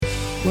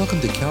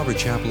Welcome to Calvary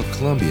Chapel of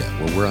Columbia,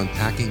 where we're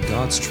unpacking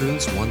God's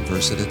truths one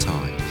verse at a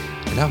time.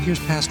 And now here's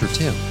Pastor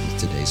Tim with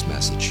today's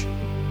message.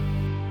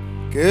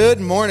 Good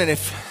morning.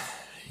 If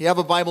you have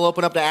a Bible,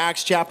 open up to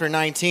Acts chapter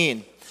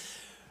 19.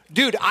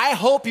 Dude, I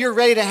hope you're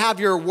ready to have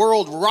your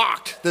world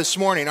rocked this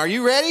morning. Are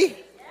you ready?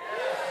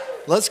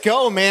 Let's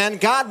go, man.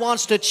 God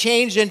wants to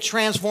change and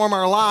transform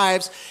our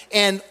lives.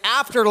 And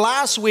after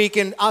last week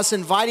and us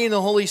inviting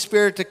the Holy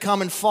Spirit to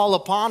come and fall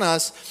upon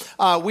us,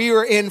 we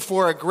are in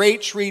for a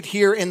great treat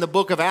here in the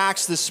book of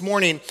Acts this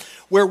morning,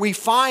 where we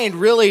find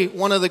really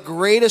one of the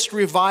greatest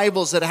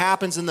revivals that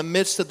happens in the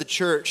midst of the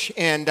church.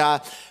 And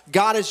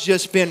God has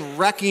just been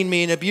wrecking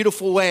me in a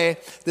beautiful way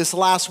this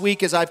last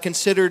week as I've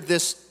considered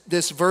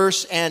this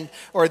verse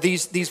or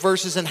these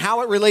verses and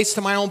how it relates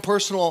to my own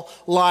personal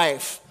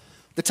life.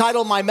 The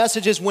title of my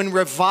message is When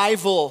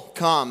Revival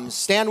Comes.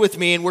 Stand with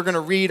me and we're going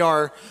to read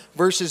our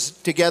verses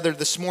together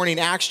this morning.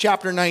 Acts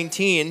chapter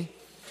 19,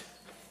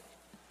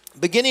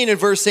 beginning in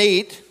verse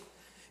 8,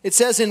 it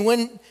says,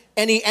 And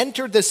he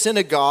entered the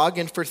synagogue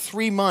and for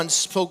 3 months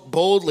spoke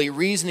boldly,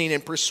 reasoning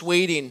and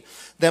persuading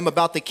them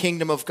about the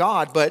kingdom of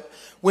God. But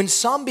when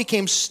some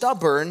became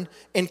stubborn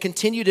and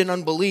continued in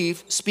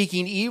unbelief,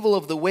 speaking evil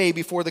of the way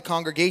before the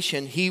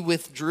congregation, he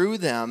withdrew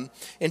them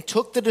and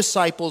took the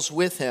disciples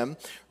with him,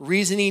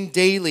 reasoning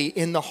daily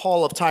in the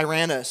hall of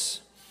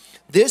Tyrannus.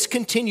 This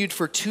continued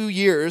for 2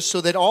 years,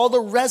 so that all the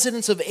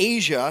residents of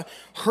Asia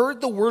heard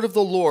the word of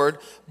the Lord,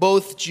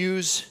 both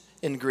Jews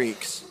and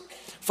Greeks.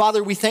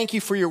 Father, we thank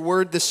you for your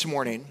word this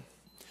morning.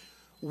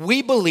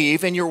 We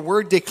believe, and your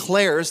word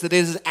declares, that it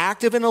is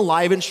active and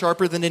alive and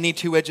sharper than any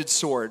two-edged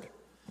sword.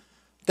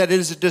 That it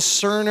is a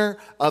discerner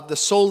of the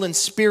soul and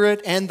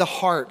spirit and the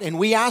heart. And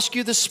we ask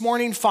you this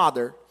morning,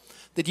 Father,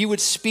 that you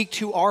would speak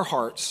to our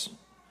hearts.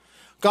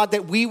 God,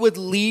 that we would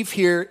leave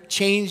here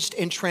changed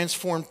and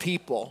transformed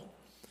people.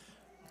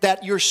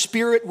 That your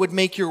spirit would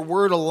make your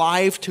word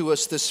alive to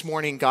us this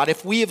morning, God.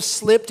 If we have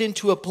slipped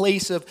into a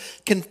place of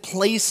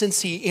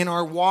complacency in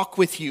our walk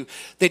with you,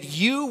 that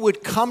you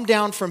would come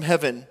down from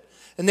heaven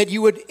and that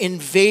you would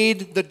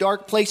invade the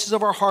dark places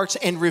of our hearts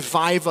and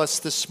revive us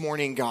this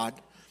morning, God.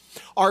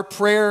 Our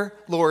prayer,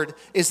 Lord,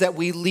 is that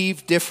we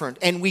leave different,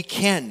 and we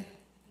can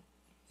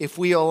if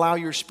we allow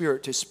your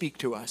spirit to speak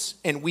to us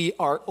and we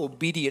are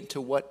obedient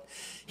to what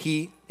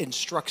he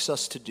instructs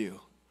us to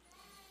do.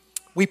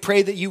 We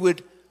pray that you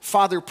would,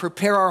 Father,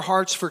 prepare our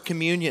hearts for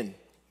communion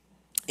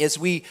as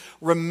we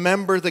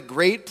remember the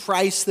great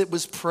price that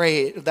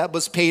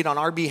was paid on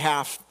our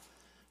behalf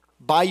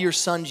by your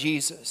Son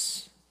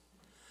Jesus,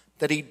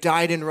 that he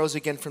died and rose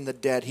again from the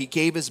dead. He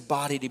gave his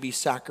body to be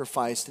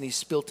sacrificed, and he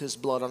spilt his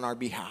blood on our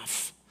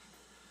behalf.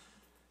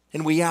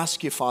 And we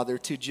ask you, Father,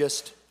 to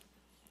just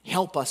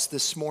help us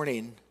this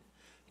morning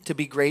to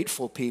be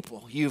grateful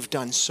people. You've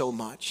done so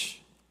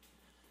much.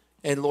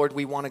 And Lord,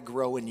 we want to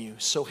grow in you.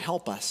 So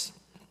help us.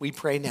 We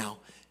pray now.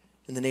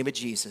 In the name of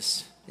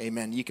Jesus,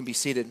 amen. You can be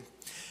seated.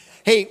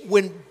 Hey,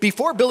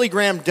 before Billy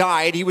Graham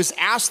died, he was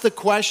asked the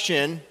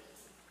question,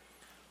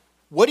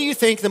 what do you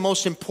think the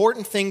most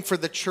important thing for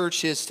the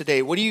church is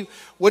today? What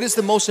is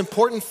the most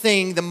important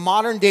thing the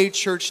modern day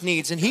church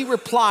needs? And he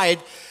replied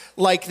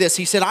like this.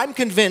 He said, I'm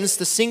convinced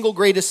the single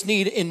greatest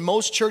need in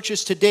most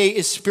churches today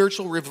is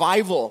spiritual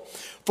revival,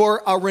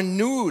 for a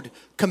renewed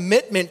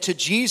commitment to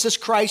Jesus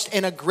Christ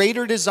and a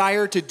greater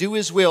desire to do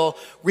his will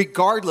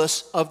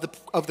regardless of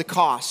the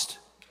cost.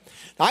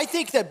 I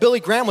think that Billy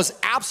Graham was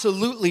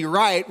absolutely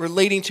right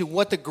relating to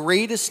what the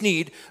greatest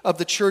need of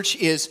the church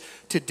is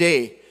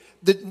today.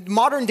 The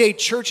modern day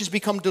church has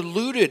become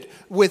diluted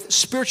with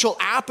spiritual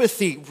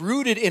apathy,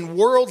 rooted in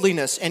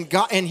worldliness and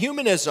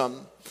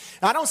humanism.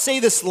 And I don't say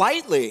this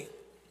lightly,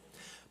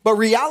 but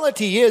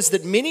reality is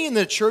that many in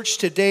the church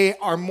today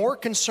are more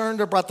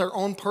concerned about their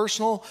own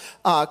personal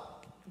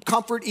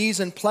comfort, ease,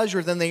 and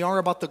pleasure than they are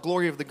about the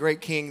glory of the great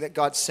King that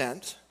God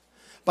sent,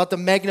 about the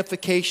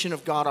magnification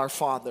of God our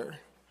Father,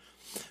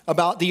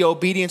 about the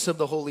obedience of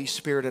the Holy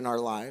Spirit in our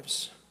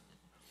lives.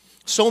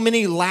 So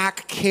many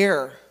lack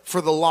care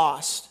for the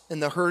lost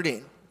and the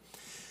hurting.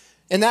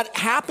 And that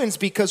happens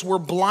because we're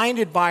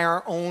blinded by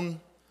our own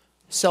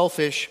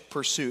selfish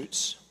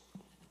pursuits.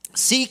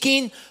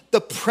 Seeking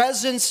the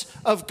presence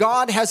of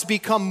God has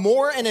become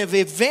more an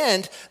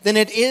event than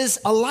it is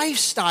a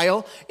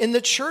lifestyle in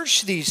the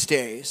church these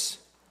days.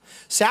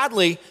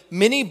 Sadly,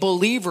 many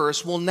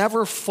believers will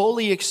never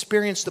fully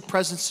experience the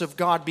presence of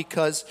God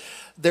because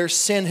their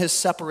sin has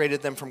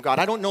separated them from God.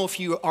 I don't know if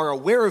you are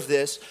aware of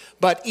this,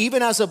 but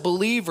even as a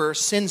believer,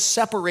 sin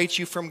separates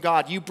you from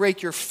God. You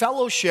break your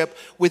fellowship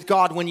with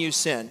God when you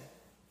sin.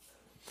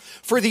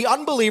 For the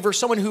unbeliever,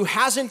 someone who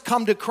hasn't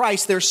come to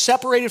Christ, they're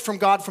separated from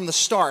God from the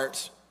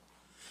start.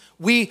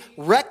 We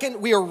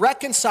are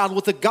reconciled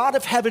with the God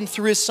of heaven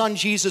through his Son,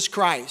 Jesus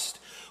Christ,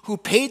 who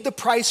paid the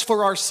price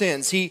for our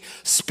sins. He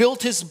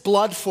spilt his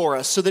blood for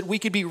us so that we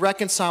could be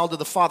reconciled to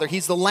the Father.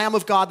 He's the Lamb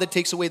of God that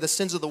takes away the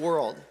sins of the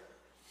world.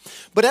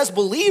 But as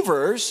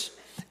believers,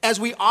 as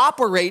we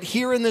operate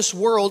here in this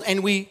world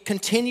and we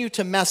continue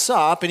to mess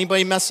up,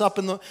 anybody mess up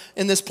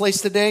in this place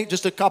today?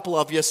 Just a couple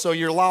of you, so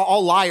you're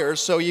all liars,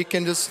 so you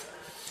can just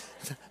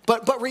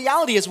But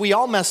reality is we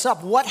all mess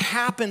up. What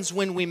happens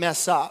when we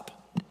mess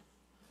up?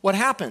 What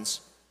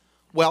happens?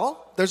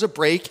 Well, there's a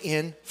break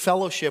in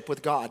fellowship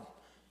with God.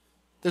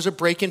 There's a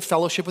break in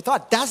fellowship with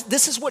God.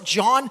 This is what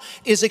John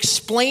is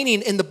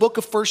explaining in the book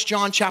of 1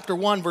 John chapter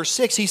 1, verse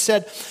 6. He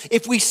said,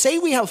 if we say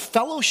we have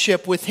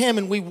fellowship with him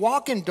and we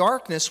walk in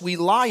darkness, we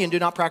lie and do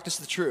not practice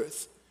the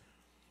truth.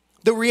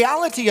 The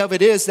reality of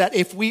it is that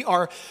if we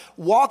are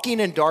walking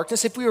in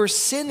darkness, if we are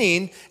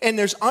sinning and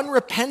there's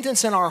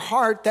unrepentance in our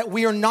heart, that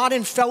we are not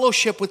in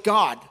fellowship with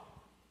God.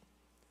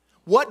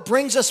 What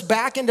brings us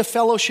back into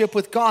fellowship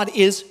with God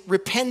is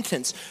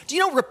repentance. Do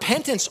you know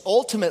repentance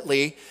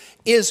ultimately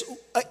is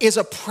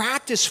a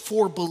practice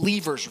for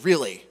believers,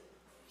 really?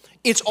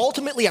 It's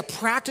ultimately a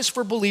practice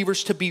for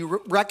believers to be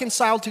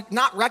reconciled to,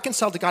 not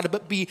reconciled to God,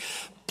 but be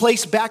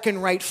placed back in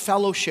right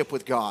fellowship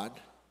with God.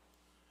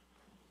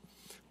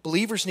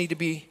 Believers need to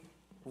be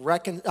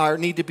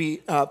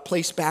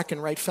placed back in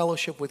right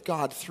fellowship with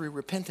God through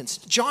repentance.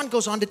 John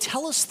goes on to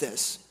tell us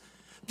this.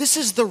 This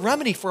is the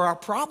remedy for our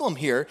problem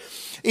here.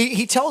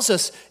 He tells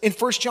us in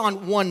 1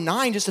 John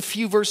 1:9, just a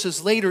few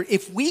verses later,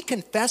 if we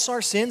confess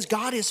our sins,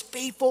 God is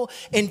faithful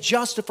and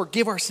just to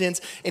forgive our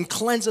sins and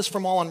cleanse us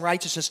from all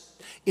unrighteousness.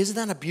 Isn't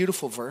that a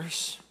beautiful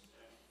verse?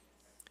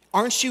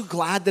 Aren't you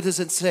glad that it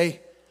doesn't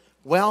say,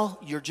 well,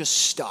 you're just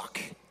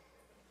stuck?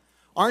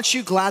 Aren't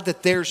you glad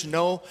that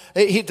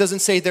it doesn't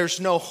say there's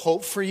no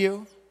hope for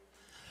you?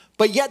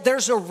 But yet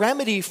there's a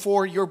remedy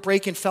for your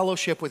break in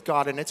fellowship with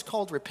God, and it's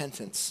called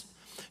repentance.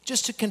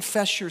 Just to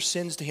confess your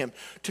sins to him,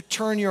 to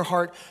turn your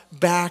heart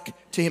back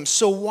to him.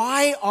 So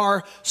why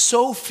are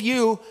so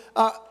few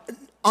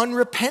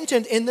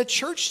unrepentant in the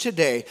church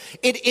today?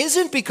 It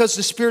isn't because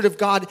the Spirit of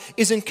God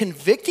isn't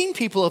convicting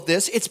people of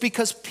this. It's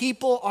because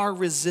people are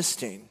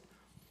resisting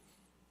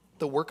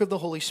the work of the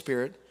Holy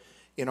Spirit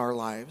in our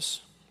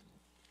lives.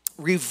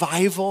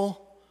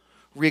 Revival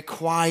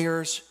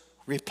requires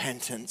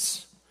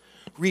repentance.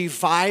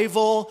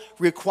 Revival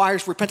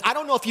requires repentance. I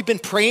don't know if you've been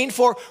praying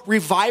for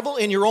revival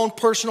in your own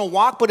personal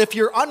walk, but if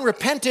you're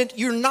unrepentant,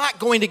 you're not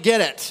going to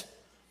get it.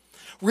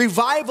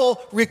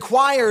 Revival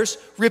requires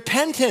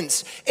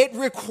repentance. It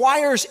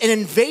requires an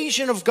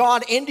invasion of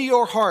God into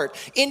your heart,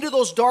 into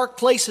those dark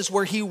places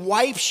where he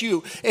wipes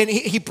you and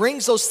he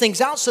brings those things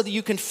out so that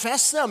you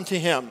confess them to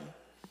him,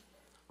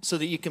 so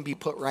that you can be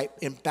put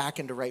back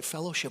into right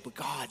fellowship with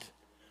God.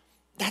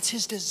 That's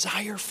his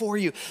desire for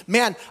you.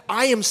 Man,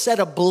 I am set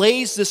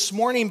ablaze this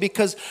morning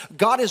because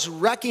God is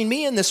wrecking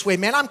me in this way.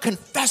 Man, I'm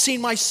confessing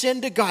my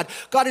sin to God.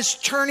 God is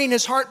turning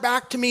his heart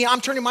back to me.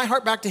 I'm turning my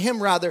heart back to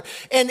him, rather.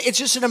 And it's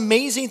just an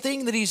amazing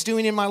thing that he's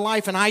doing in my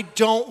life. And I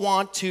don't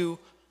want to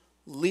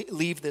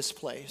leave this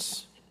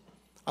place.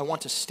 I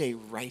want to stay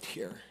right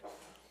here.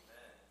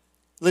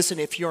 Listen,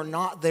 if you're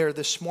not there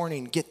this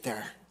morning, get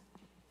there.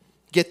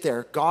 Get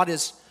there. God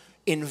is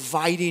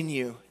inviting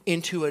you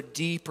into a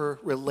deeper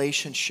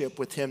relationship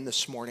with him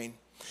this morning.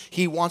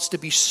 He wants to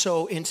be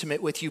so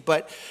intimate with you,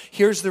 but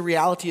here's the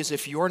reality is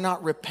if you're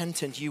not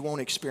repentant, you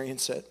won't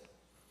experience it.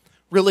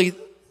 Really,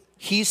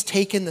 he's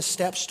taken the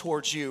steps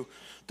towards you.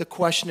 The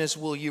question is,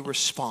 will you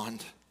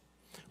respond?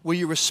 Will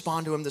you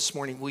respond to him this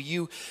morning? Will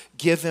you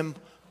give him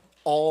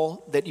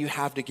all that you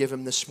have to give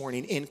him this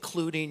morning,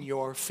 including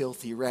your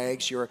filthy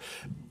rags, your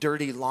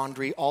dirty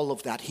laundry, all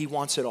of that? He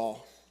wants it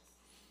all.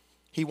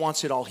 He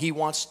wants it all. He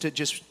wants you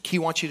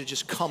to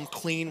just come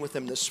clean with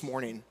him this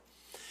morning.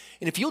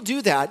 And if you'll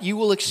do that, you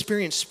will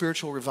experience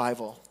spiritual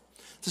revival.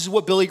 This is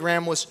what Billy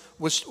Graham was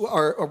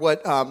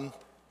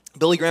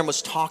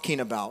talking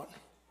about.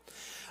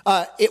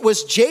 It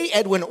was J.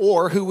 Edwin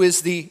Orr, who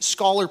is the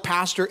scholar,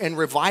 pastor, and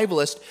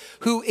revivalist,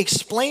 who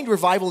explained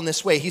revival in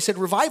this way. He said,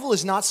 revival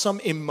is not some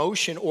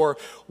emotion or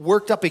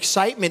worked up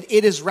excitement.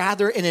 It is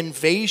rather an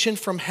invasion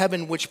from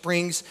heaven which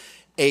brings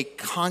a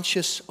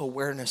conscious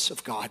awareness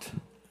of God.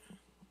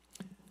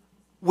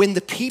 When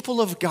the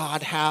people of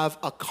God have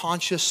a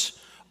conscious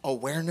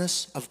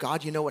awareness of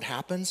God, you know what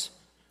happens?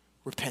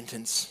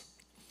 Repentance.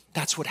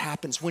 That's what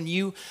happens. When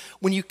you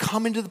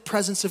come into the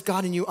presence of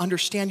God and you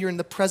understand you're in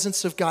the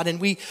presence of God,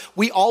 and we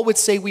all would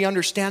say we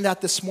understand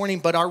that this morning,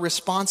 but our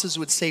responses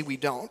would say we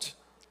don't.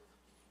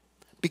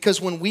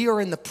 Because when we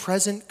are in the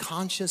present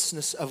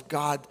consciousness of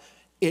God,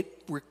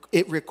 it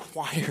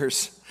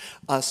requires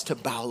us to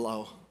bow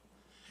low.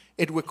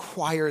 It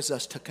requires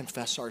us to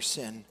confess our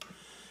sin.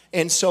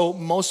 And so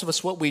most of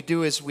us, what we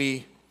do is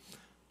we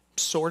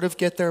sort of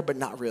get there, but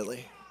not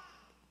really.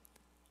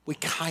 We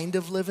kind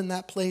of live in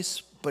that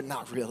place, but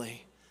not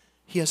really.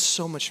 He has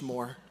so much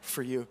more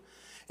for you,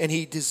 and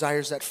he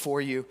desires that for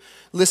you.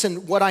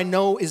 Listen, what I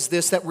know is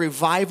this, that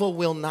revival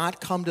will not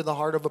come to the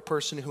heart of a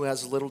person who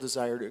has little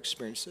desire to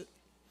experience it.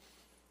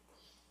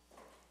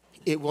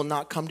 It will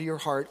not come to your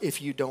heart if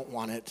you don't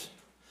want it.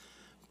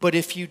 But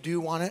if you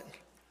do want it,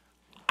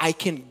 I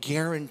can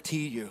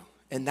guarantee you,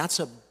 and that's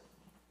a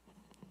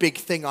big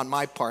thing on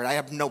my part. I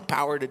have no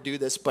power to do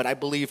this, but I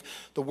believe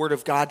the Word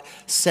of God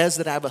says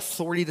that I have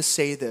authority to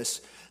say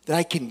this, that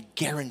I can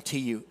guarantee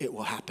you it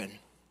will happen.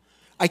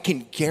 I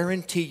can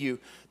guarantee you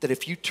that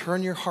if you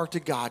turn your heart to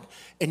God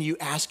and you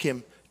ask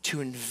him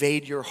to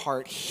invade your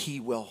heart, he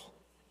will.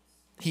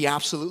 He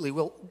absolutely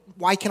will.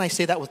 Why can I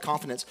say that with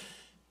confidence?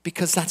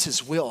 Because that's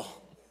his will.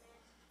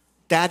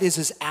 That is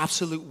his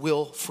absolute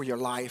will for your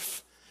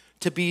life.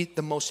 To be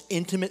the most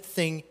intimate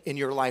thing in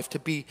your life, to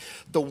be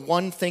the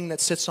one thing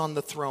that sits on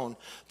the throne,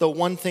 the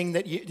one thing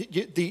that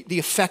the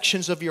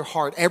affections of your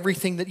heart,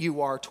 everything that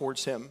you are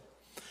towards him.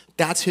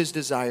 That's his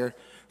desire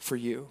for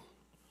you.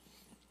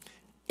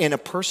 And a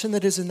person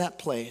that is in that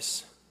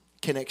place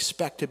can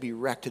expect to be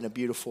wrecked in a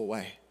beautiful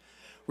way.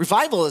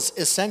 Revival is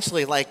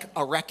essentially like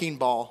a wrecking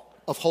ball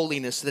of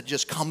holiness that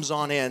just comes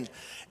on in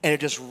and it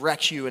just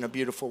wrecks you in a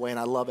beautiful way, and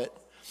I love it.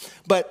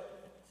 But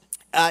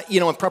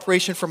in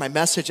preparation for my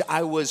message,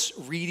 I was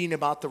reading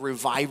about the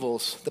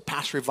revivals, the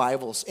past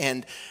revivals,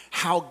 and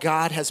how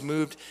God has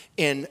moved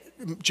in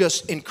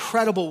just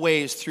incredible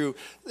ways through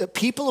the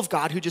people of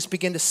God who just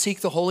begin to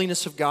seek the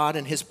holiness of God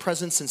and his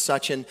presence and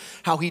such, and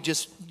how he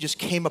just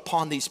came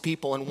upon these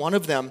people. And one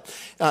of them,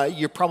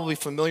 you're probably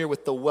familiar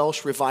with the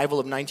Welsh revival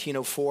of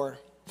 1904.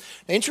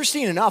 Now,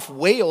 interesting enough,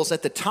 Wales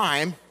at the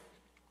time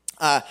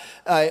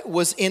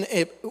was in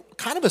a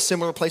kind of a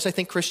similar place I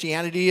think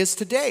Christianity is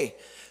today.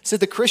 Said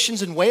the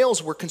Christians in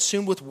Wales were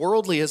consumed with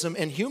worldlyism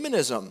and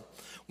humanism.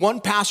 One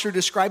pastor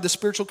described the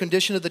spiritual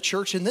condition of the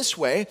church in this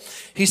way.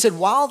 He said,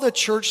 while the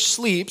church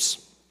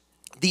sleeps,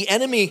 the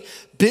enemy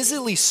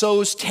busily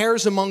sows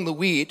tares among the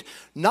wheat.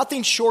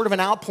 Nothing short of an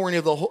outpouring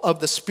of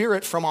the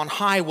Spirit from on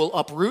high will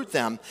uproot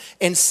them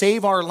and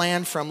save our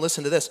land from,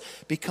 listen to this,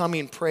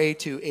 becoming prey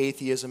to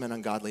atheism and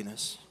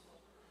ungodliness.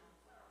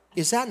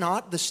 Is that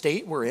not the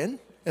state we're in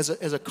as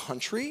a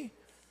country?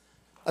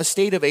 A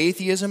state of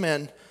atheism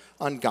and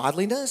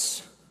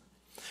ungodliness?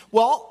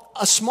 Well,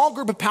 a small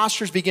group of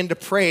pastors began to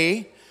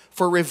pray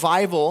for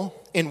revival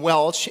in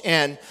Welsh,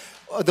 and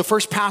the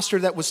first pastor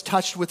that was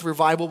touched with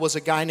revival was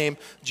a guy named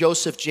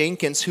Joseph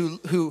Jenkins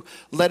who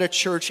led a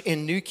church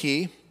in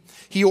Newquay.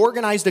 He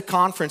organized a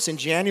conference in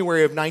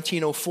January of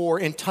 1904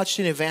 and touched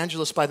an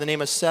evangelist by the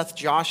name of Seth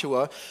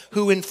Joshua,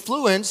 who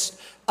influenced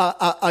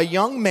a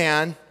young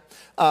man,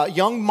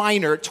 young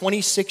miner,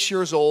 26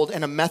 years old,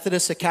 and a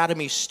Methodist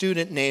Academy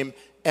student named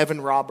Evan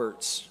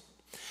Roberts.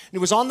 It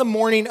was on the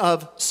morning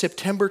of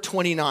September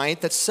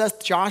 29th that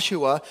Seth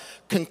Joshua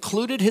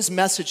concluded his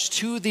message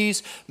to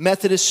these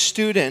Methodist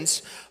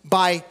students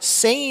by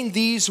saying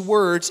these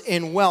words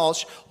in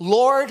Welsh,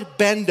 Lord,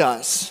 bend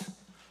us.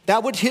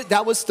 That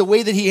was the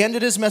way that he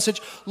ended his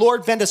message,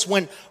 Lord, bend us.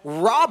 When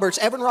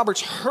Evan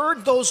Roberts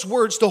heard those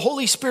words, the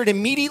Holy Spirit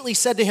immediately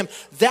said to him,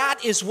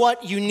 that is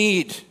what you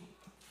need.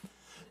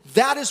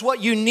 That is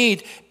what you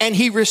need. And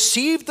he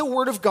received the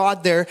word of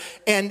God there,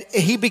 and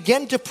he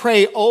began to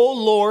pray, oh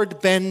Lord,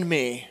 bend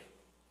me.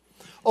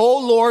 Oh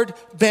Lord,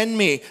 bend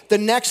me. The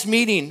next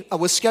meeting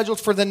was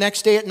scheduled for the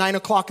next day at 9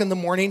 o'clock in the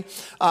morning.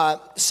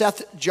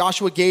 Seth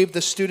Joshua gave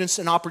the students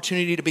an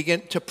opportunity to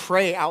begin to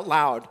pray out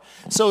loud.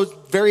 So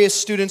various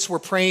students were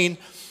praying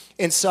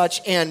and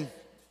such, and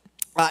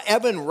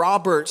Evan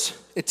Roberts,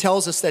 it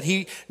tells us that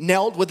he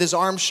knelt with his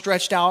arms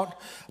stretched out,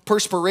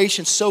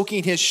 perspiration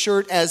soaking his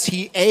shirt as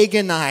he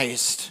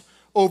agonized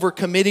over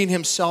committing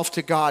himself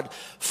to God.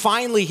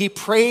 Finally, he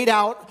prayed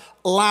out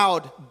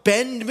loud,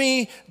 bend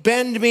me,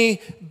 bend me,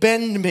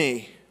 bend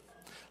me.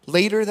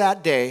 Later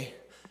that day,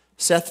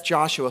 Seth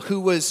Joshua,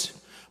 who was,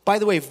 by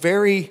the way,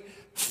 very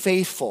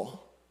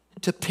faithful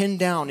to pin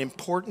down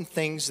important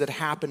things that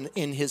happened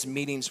in his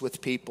meetings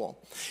with people.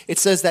 It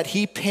says that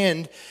he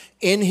pinned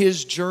in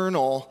his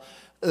journal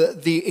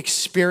the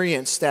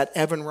experience that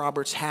Evan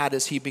Roberts had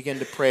as he began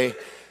to pray,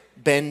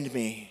 bend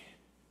me.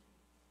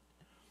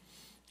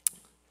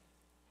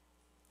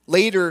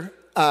 Later,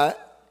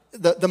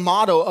 the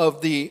motto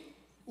of the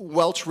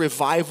Welsh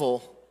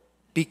revival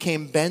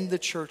became bend the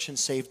church and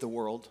save the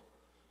world.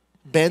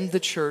 Bend the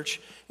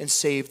church and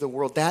save the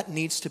world. That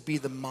needs to be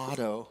the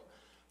motto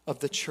of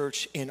the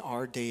church in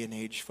our day and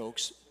age,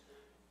 folks.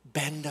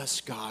 Bend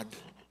us, God.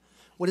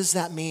 What does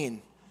that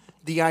mean?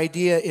 The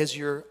idea is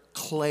you're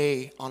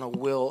clay on a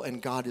wheel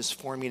and God is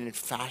forming and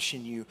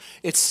fashioning you.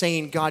 It's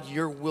saying, God,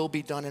 your will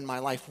be done in my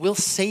life. We'll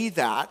say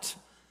that.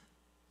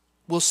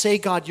 We'll say,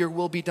 God, your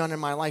will be done in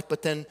my life,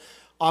 but then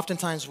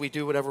oftentimes we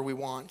do whatever we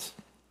want.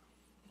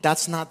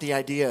 That's not the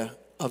idea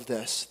of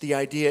this. The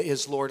idea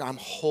is, Lord, I'm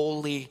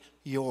wholly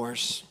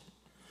yours.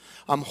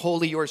 I'm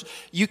wholly yours.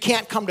 You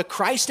can't come to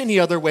Christ any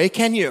other way,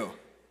 can you?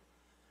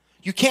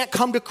 You can't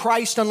come to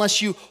Christ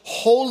unless you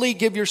wholly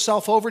give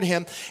yourself over to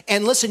him.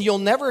 And listen, you'll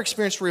never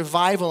experience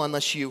revival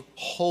unless you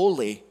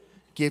wholly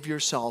give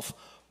yourself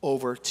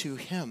over to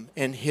him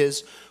and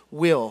his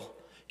will.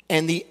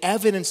 And the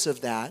evidence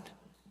of that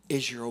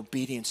is your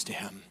obedience to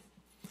him.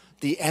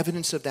 The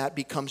evidence of that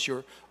becomes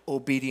your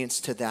obedience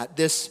to that.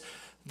 This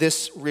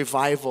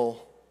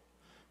revival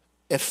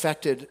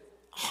affected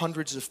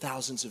hundreds of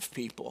thousands of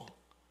people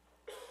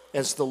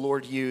as the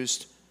Lord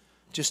used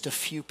just a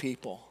few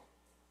people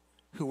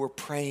who were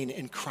praying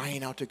and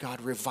crying out to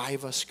God,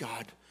 revive us,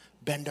 God,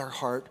 bend our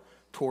heart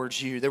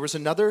towards you. There was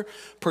another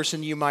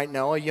person you might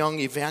know, a young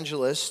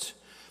evangelist,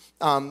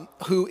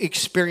 who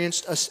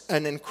experienced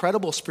an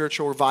incredible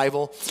spiritual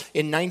revival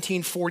in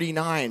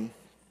 1949.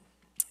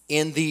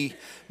 in the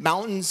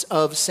mountains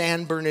of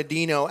San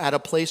Bernardino at a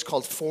place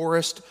called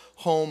Forest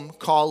Home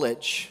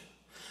College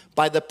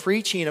by the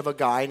preaching of a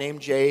guy named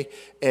J.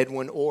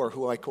 Edwin Orr,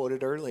 who I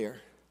quoted earlier.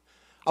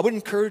 I would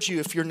encourage you,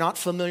 if you're not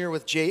familiar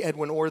with J.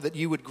 Edwin Orr, that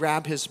you would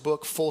grab his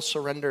book, Full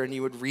Surrender, and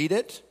you would read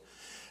it.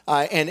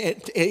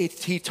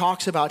 He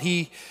talks about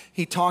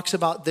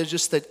there's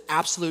just the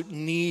absolute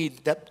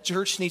need that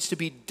church needs to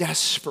be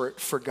desperate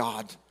for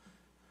God,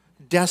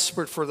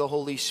 desperate for the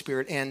Holy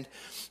Spirit, and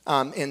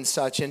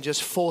such, and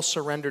just full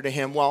surrender to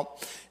Him. Well,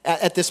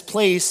 at this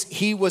place,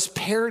 he was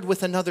paired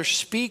with another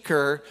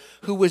speaker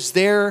who was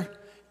there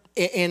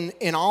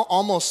in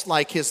almost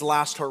like his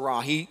last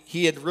hurrah.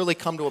 He had really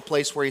come to a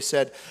place where he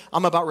said,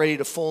 I'm about ready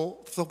to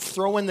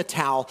throw in the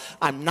towel.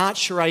 I'm not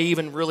sure I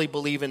even really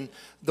believe in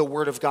the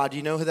Word of God. Do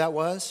you know who that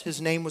was?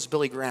 His name was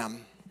Billy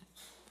Graham.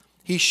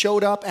 He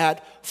showed up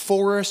at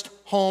Forest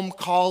Home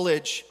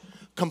College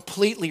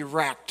completely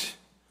wrecked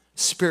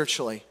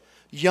spiritually.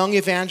 Young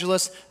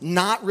evangelist,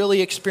 not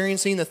really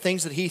experiencing the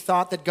things that he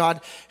thought that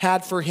God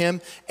had for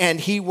him, and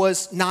he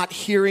was not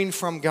hearing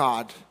from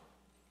God.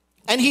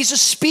 And he's a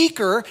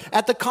speaker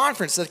at the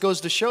conference. That goes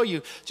to show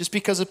you, just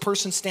because a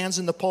person stands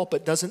in the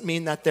pulpit doesn't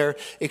mean that they're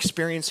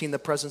experiencing the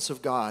presence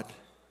of God.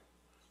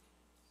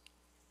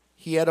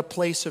 He had a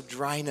place of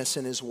dryness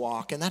in his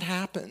walk, and that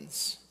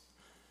happens.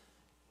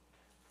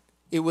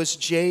 It was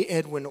J.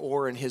 Edwin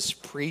Orr and his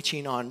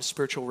preaching on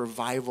spiritual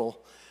revival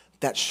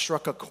that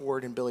struck a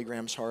chord in Billy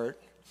Graham's heart.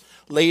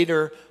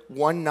 Later,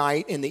 one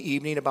night in the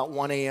evening, about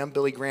 1 a.m.,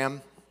 Billy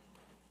Graham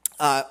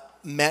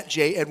met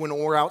J. Edwin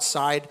Orr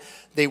outside.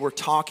 They were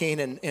talking,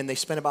 and they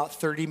spent about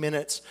 30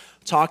 minutes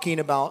talking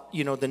about,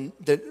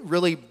 the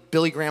really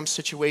Billy Graham's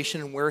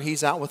situation and where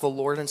he's at with the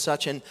Lord and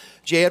such. And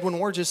J. Edwin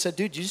Orr just said,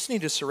 dude, you just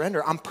need to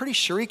surrender. I'm pretty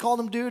sure he called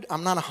him dude.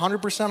 I'm not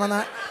 100% on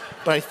that,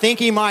 but I think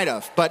he might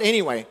have. But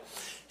anyway,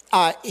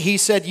 he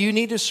said, you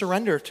need to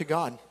surrender to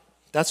God.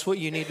 That's what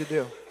you need to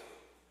do.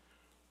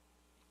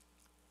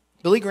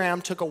 Billy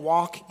Graham took a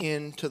walk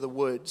into the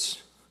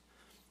woods.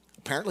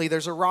 Apparently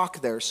there's a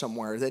rock there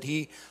somewhere that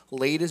he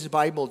laid his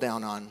Bible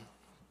down on.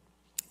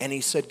 And he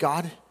said,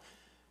 God,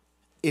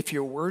 if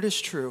your word is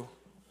true,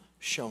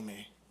 show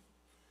me.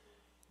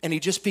 And he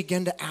just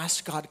began to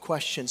ask God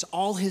questions.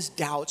 All his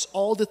doubts,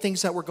 all the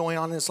things that were going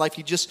on in his life,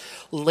 he just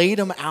laid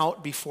them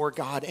out before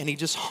God. And he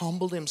just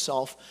humbled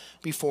himself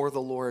before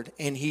the Lord.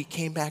 And he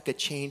came back a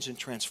changed and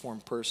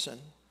transformed person.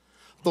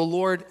 The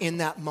Lord, in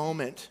that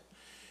moment,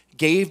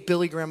 gave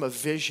Billy Graham a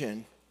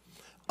vision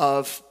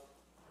of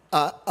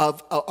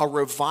a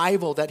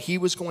revival that he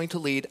was going to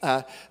lead,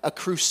 a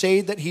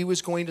crusade that he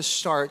was going to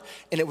start,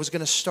 and it was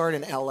going to start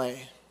in L.A.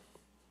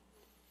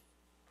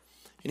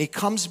 And he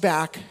comes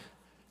back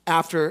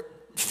after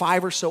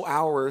 5 or so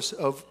hours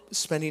of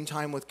spending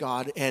time with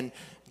God, and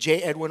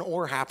J. Edwin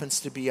Orr happens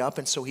to be up,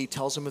 and so he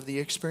tells him of the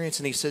experience,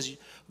 and he says,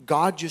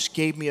 God just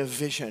gave me a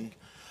vision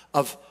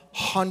of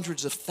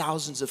hundreds of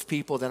thousands of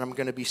people that I'm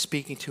going to be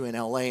speaking to in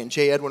L.A. And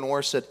J. Edwin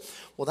Orr said,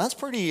 well, that's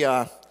pretty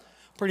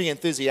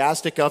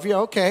enthusiastic of you.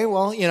 Okay,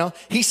 well,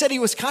 he said he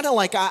was kind of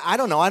like, I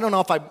don't know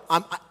if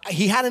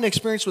he had an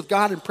experience with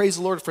God, and praise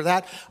the Lord for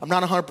that. I'm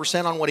not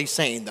 100% on what he's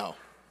saying, though.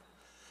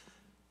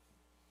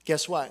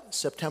 Guess what?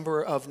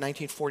 September of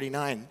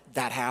 1949,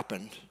 that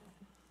happened.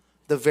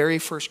 The very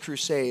first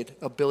crusade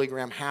of Billy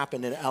Graham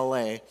happened in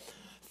L.A.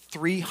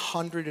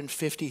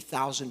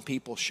 350,000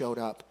 people showed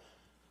up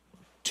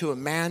to a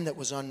man that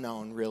was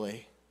unknown,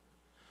 really.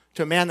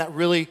 To a man that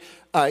really,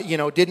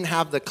 didn't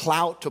have the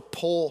clout to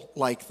pull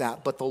like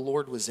that, but the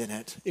Lord was in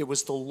it. It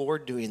was the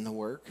Lord doing the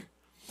work.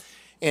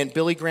 And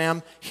Billy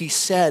Graham, he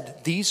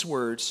said these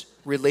words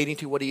relating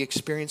to what he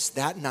experienced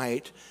that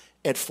night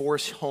at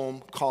Forest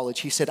Home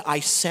College. He said, I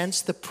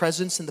sensed the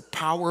presence and the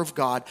power of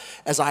God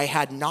as I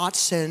had not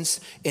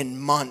sensed in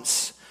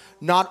months.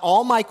 Not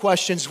all my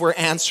questions were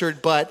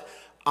answered, but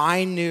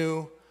I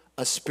knew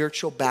a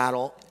spiritual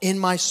battle in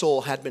my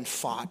soul had been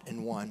fought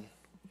and won.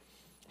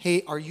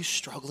 Hey, are you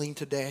struggling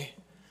today?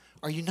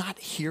 Are you not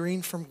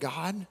hearing from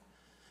God?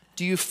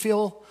 Do you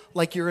feel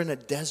like you're in a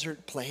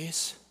desert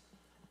place?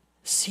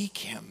 Seek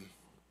Him.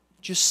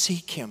 Just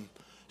seek Him.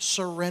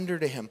 Surrender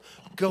to Him.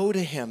 Go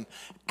to Him.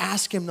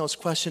 Ask Him those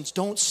questions.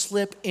 Don't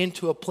slip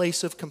into a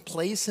place of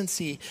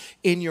complacency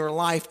in your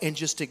life and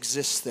just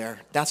exist there.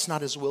 That's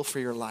not His will for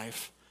your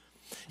life.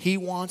 He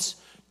wants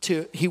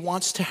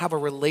to have a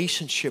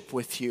relationship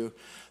with you.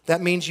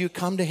 That means you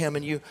come to Him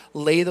and you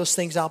lay those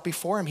things out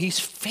before Him. He's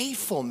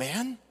faithful,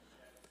 man,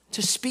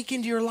 to speak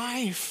into your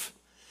life.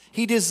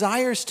 He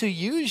desires to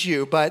use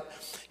you, but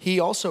He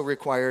also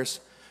requires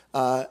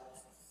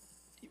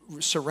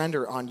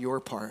surrender on your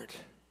part.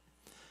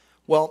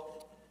 Well,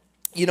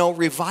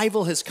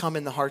 revival has come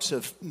in the hearts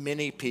of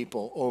many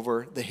people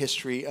over the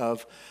history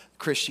of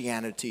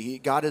Christianity.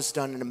 God has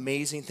done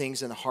amazing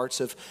things in the hearts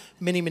of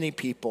many, many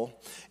people.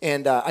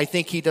 And I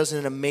think He does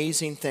an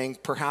amazing thing,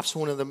 perhaps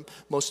one of the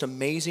most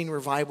amazing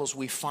revivals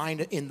we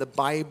find in the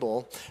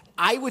Bible.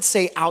 I would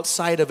say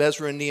outside of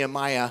Ezra and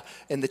Nehemiah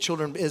and the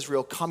children of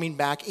Israel coming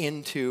back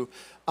into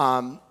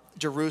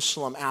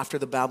Jerusalem after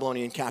the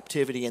Babylonian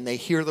captivity, and they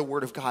hear the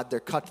word of God. They're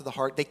cut to the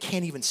heart. They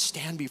can't even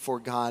stand before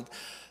God.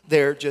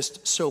 They're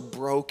just so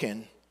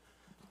broken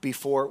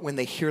before when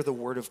they hear the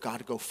word of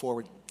God go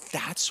forward.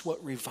 That's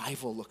what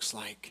revival looks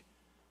like.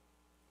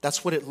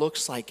 That's what it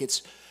looks like.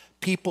 It's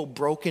people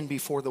broken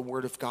before the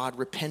word of God,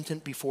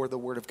 repentant before the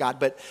word of God.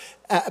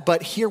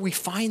 But here we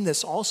find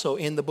this also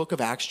in the book of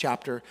Acts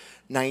chapter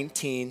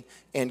 19,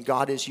 and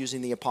God is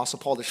using the Apostle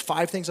Paul. There's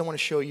 5 things I want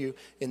to show you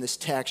in this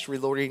text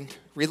relating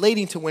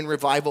to when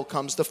revival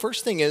comes. The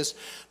first thing is,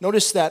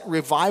 notice that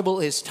revival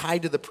is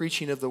tied to the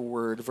preaching of the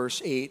word.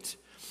 Verse 8,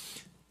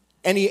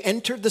 and he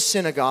entered the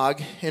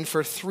synagogue and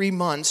for 3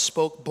 months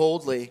spoke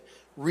boldly,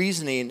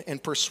 reasoning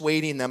and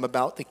persuading them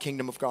about the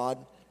kingdom of God.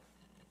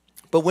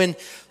 But when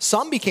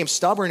some became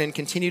stubborn and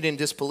continued in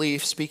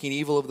disbelief, speaking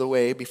evil of the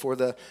way before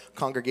the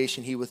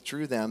congregation, he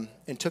withdrew them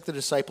and took the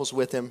disciples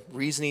with him,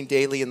 reasoning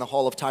daily in the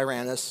hall of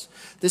Tyrannus.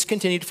 This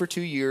continued for 2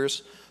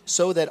 years,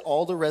 so that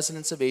all the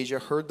residents of Asia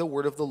heard the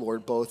word of the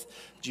Lord, both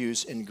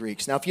Jews and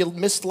Greeks. Now, if you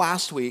missed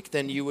last week,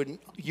 then you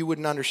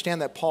wouldn't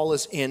understand that Paul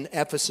is in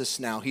Ephesus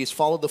now. He's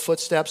followed the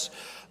footsteps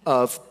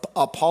of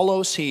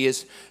Apollos. He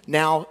is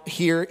now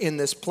here in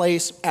this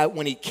place.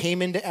 When he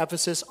came into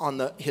Ephesus on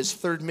his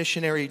 3rd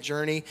missionary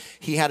journey,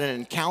 he had an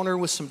encounter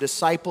with some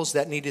disciples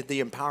that needed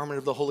the empowerment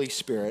of the Holy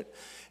Spirit.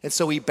 And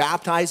so he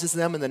baptizes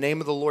them in the name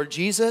of the Lord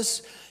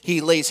Jesus. He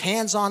lays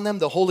hands on them.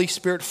 The Holy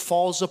Spirit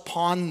falls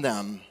upon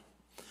them.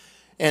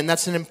 And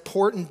that's an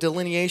important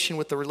delineation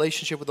with the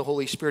relationship with the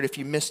Holy Spirit. If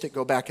you missed it,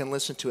 go back and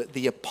listen to it.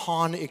 The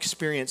upon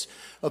experience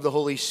of the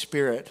Holy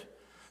Spirit.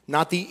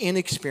 Not the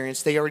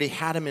inexperienced. They already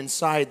had him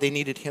inside. They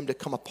needed him to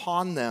come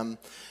upon them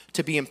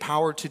to be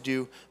empowered to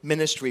do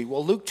ministry.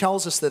 Well, Luke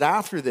tells us that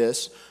after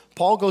this,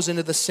 Paul goes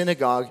into the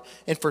synagogue,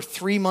 and for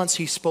 3 months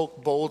he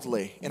spoke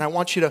boldly. And I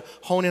want you to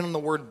hone in on the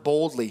word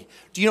boldly.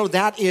 Do you know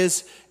that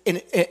is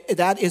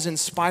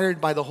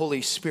inspired by the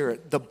Holy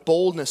Spirit, the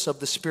boldness of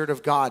the Spirit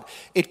of God.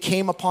 It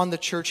came upon the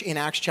church in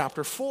Acts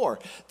chapter 4.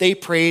 They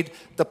prayed,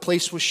 the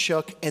place was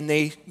shook, and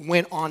they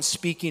went on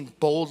speaking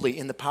boldly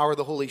in the power of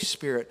the Holy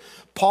Spirit.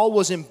 Paul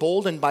was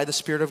emboldened by the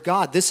Spirit of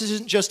God. This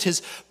isn't just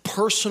his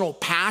personal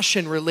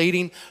passion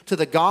relating to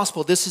the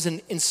gospel. This is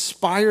an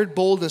inspired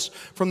boldness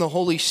from the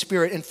Holy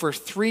Spirit. And for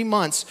 3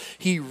 months,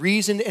 he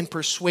reasoned and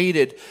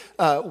persuaded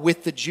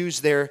with the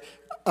Jews there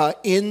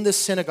in the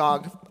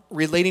synagogue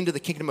relating to the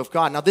kingdom of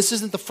God. Now, this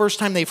isn't the first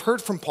time they've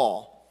heard from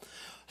Paul.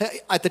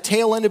 At the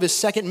tail end of his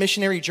 2nd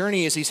missionary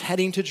journey, as he's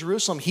heading to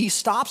Jerusalem, he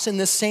stops in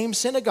this same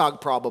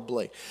synagogue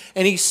probably,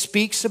 and he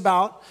speaks to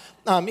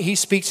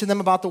them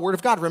about the word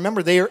of God.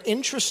 Remember, they are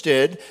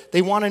interested,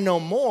 they want to know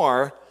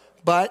more,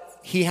 but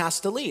he has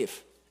to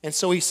leave. And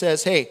so he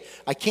says, hey,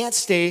 I can't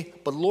stay,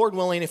 but Lord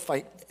willing, if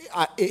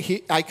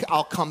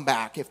I'll come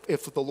back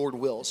if the Lord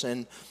wills.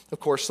 And of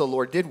course, the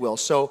Lord did will.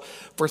 So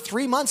for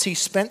 3 months, he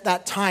spent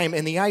that time.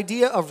 And the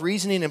idea of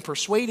reasoning and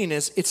persuading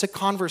is it's a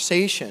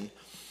conversation.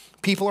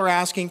 People are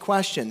asking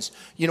questions.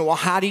 Well,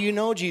 how do you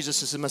know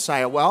Jesus is the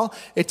Messiah? Well,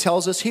 it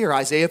tells us here,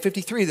 Isaiah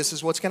 53, this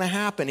is what's going to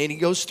happen. And he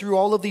goes through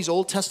all of these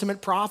Old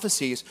Testament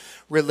prophecies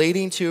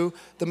relating to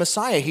the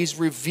Messiah. He's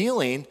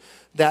revealing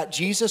that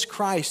Jesus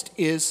Christ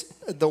is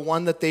the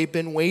one that they've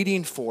been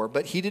waiting for,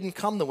 but he didn't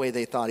come the way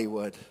they thought he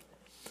would.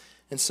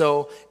 And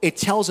so it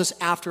tells us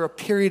after a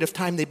period of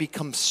time they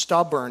become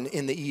stubborn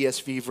in the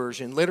ESV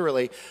version.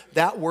 Literally,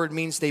 that word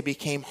means they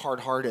became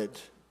hard-hearted.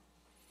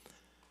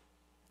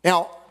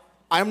 Now,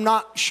 I'm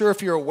not sure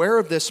if you're aware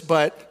of this,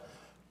 but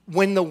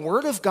when the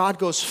word of God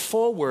goes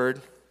forward,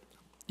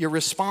 you're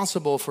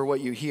responsible for what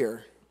you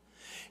hear.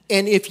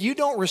 And if you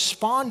don't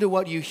respond to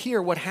what you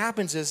hear, what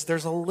happens is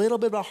there's a little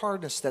bit of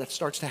hardness that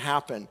starts to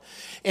happen.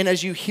 And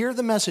as you hear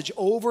the message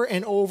over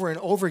and over and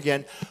over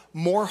again,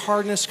 more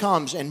hardness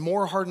comes and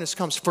more hardness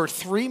comes. For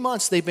 3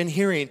 months, they've been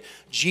hearing,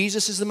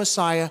 Jesus is the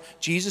Messiah,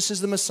 Jesus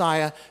is the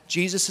Messiah,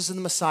 Jesus is the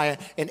Messiah.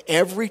 And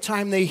every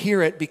time they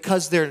hear it,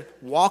 because they're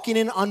walking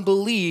in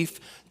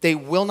unbelief, they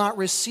will not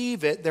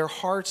receive it. Their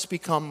hearts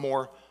become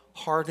more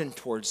hardened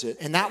towards it.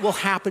 And that will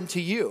happen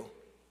to you.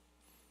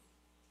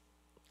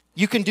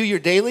 You can do your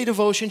daily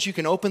devotions, you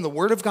can open the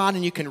Word of God,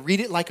 and you can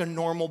read it like a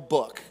normal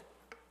book.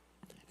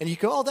 And you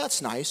go, oh,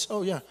 that's nice.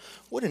 Oh, yeah,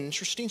 what an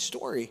interesting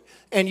story.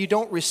 And you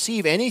don't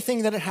receive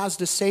anything that it has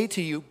to say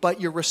to you,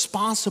 but you're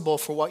responsible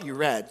for what you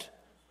read.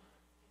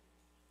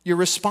 You're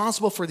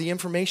responsible for the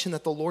information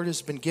that the Lord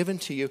has been given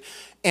to you.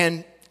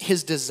 And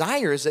his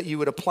desire is that you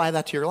would apply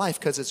that to your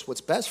life because it's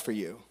what's best for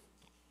you.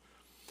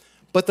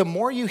 But the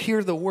more you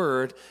hear the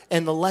Word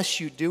and the less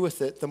you do with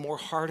it, the more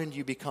hardened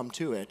you become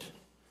to it.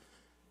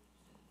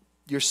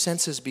 Your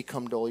senses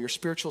become dull. Your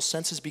spiritual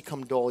senses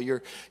become dull.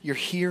 Your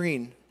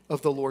hearing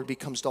of the Lord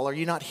becomes dull. Are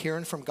you not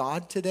hearing from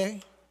God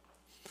today?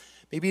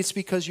 Maybe it's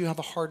because you have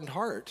a hardened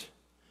heart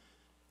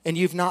and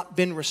you've not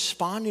been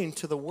responding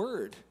to the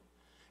Word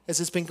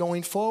as it's been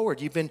going forward.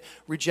 You've been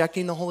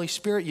rejecting the Holy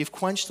Spirit. You've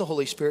quenched the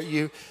Holy Spirit.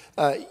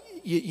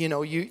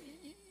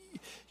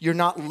 You're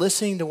not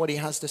listening to what he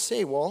has to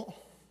say. Well,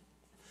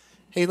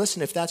 Hey,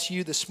 listen, if that's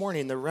you this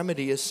morning, the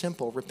remedy is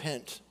simple.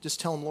 Repent. Just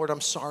tell him, Lord,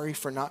 I'm sorry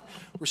for not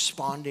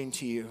responding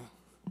to you.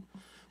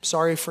 I'm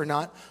sorry for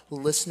not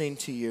listening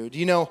to you. Do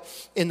you know,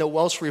 in the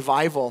Welsh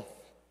revival,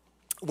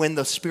 when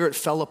the Spirit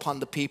fell upon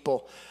the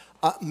people,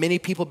 many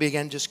people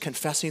began just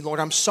confessing, Lord,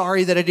 I'm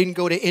sorry that I didn't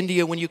go to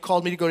India when you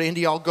called me to go to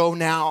India. I'll go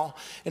now.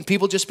 And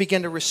people just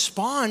began to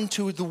respond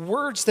to the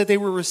words that they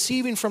were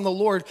receiving from the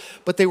Lord,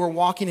 but they were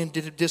walking in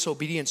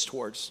disobedience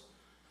towards.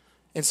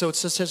 And so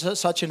it's just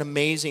such an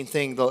amazing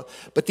thing.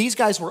 But these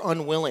guys were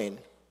unwilling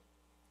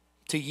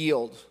to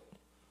yield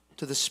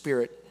to the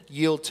Spirit,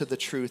 yield to the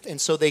truth.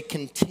 And so they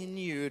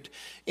continued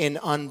in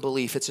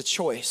unbelief. It's a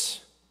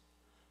choice.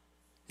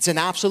 It's an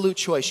absolute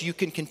choice. You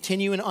can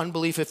continue in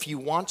unbelief if you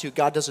want to.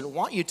 God doesn't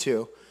want you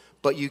to,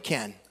 but you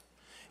can.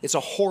 It's a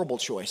horrible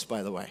choice,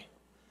 by the way.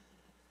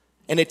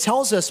 And it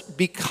tells us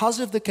because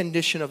of the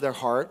condition of their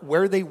heart,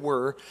 where they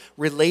were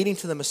relating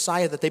to the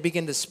Messiah, that they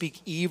begin to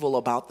speak evil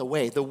about the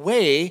way. The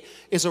way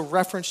is a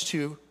reference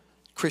to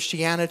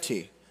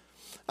Christianity.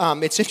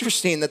 It's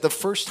interesting that the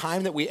first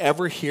time that we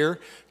ever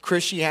hear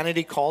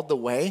Christianity called the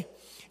way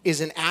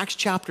is in Acts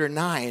chapter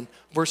 9,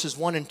 verses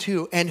 1 and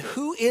 2. And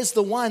who is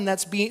the one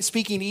that's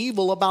speaking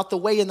evil about the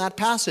way in that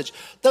passage?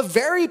 The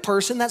very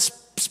person that's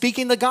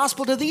speaking the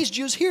gospel to these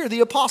Jews here, the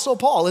Apostle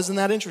Paul. Isn't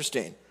that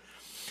interesting?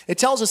 It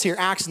tells us here,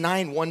 Acts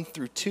 9, 1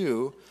 through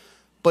 2,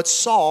 but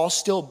Saul,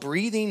 still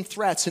breathing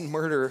threats and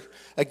murder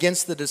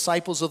against the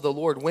disciples of the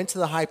Lord, went to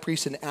the high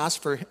priest and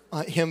asked for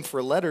him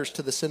for letters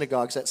to the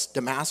synagogues at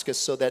Damascus,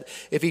 so that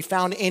if he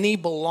found any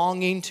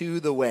belonging to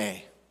the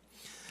way,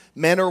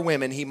 men or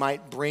women, he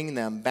might bring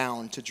them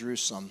bound to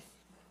Jerusalem.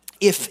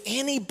 If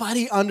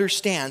anybody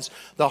understands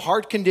the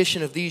heart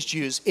condition of these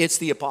Jews, it's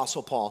the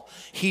Apostle Paul.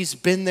 He's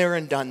been there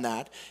and done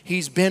that.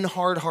 He's been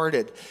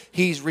hard-hearted.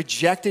 He's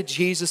rejected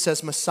Jesus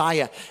as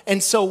Messiah.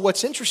 And so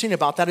what's interesting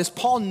about that is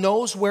Paul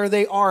knows where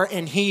they are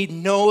and he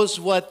knows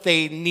what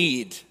they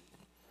need.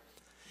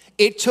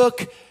 It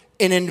took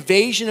an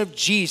invasion of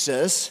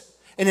Jesus,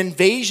 an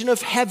invasion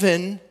of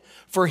heaven,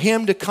 for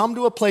him to come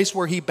to a place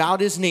where he bowed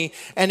his knee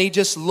and he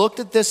just looked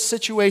at this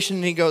situation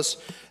and he goes,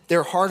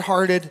 they're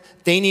hard-hearted.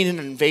 They need an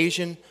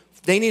invasion.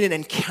 They need an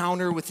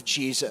encounter with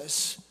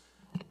Jesus.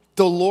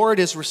 The Lord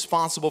is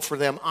responsible for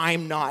them.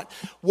 I'm not.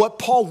 What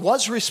Paul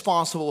was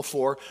responsible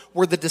for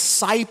were the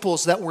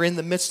disciples that were in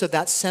the midst of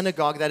that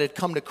synagogue that had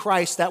come to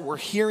Christ, that were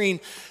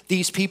hearing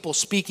these people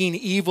speaking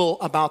evil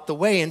about the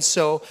way. And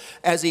so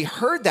as he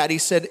heard that, he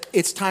said,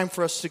 it's time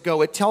for us to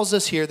go. It tells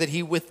us here that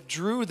he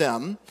withdrew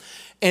them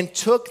and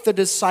took the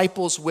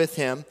disciples with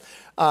him,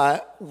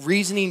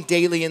 reasoning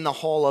daily in the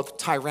hall of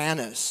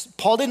Tyrannus.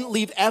 Paul didn't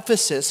leave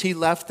Ephesus, he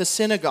left the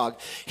synagogue.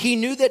 He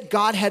knew that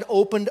God had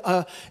opened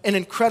an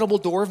incredible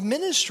door of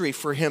ministry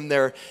for him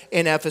there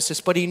in Ephesus,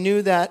 but he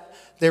knew that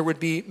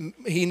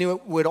he knew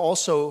it would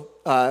also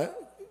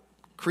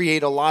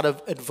create a lot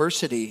of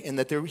adversity and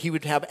that he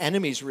would have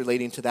enemies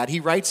relating to that. He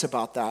writes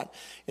about that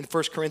in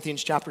 1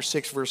 Corinthians chapter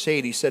 6, verse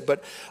 8. He said,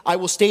 but I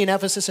will stay in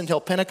Ephesus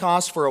until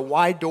Pentecost, for a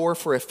wide door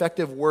for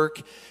effective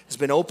work has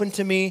been opened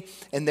to me,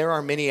 and there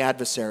are many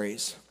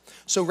adversaries.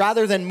 So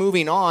rather than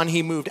moving on,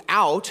 he moved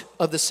out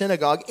of the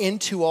synagogue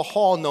into a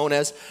hall known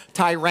as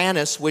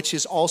Tyrannus, which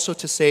is also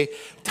to say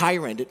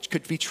tyrant. It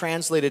could be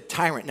translated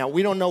tyrant. Now,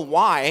 we don't know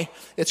why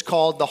it's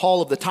called the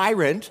Hall of the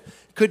Tyrant.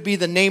 Could be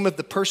the name of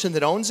the person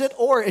that owns it,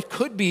 or it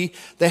could be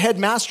the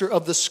headmaster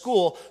of the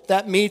school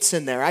that meets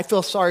in there. I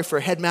feel sorry for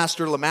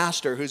Headmaster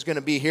Lemaster, who's going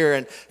to be here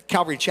in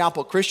Calvary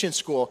Chapel Christian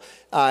School.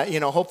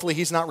 Hopefully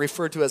he's not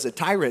referred to as a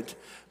tyrant.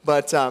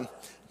 But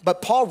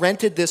Paul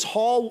rented this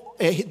hall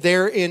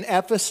there in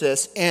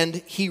Ephesus, and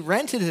he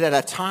rented it at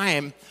a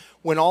time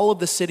when all of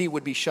the city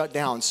would be shut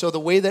down. So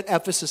the way that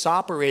Ephesus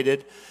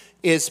operated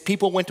is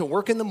people went to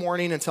work in the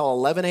morning until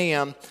 11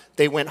 a.m.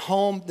 They went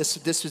home. This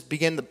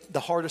began the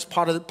hardest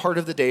part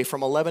of the day,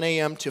 from 11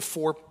 a.m. to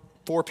 4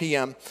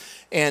 p.m.,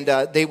 and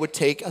they would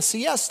take a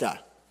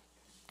siesta.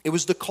 It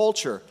was the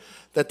culture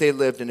that they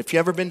lived in. If you've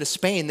ever been to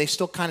Spain, they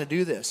still kind of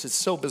do this. It's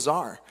so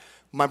bizarre.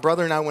 My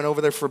brother and I went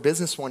over there for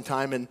business one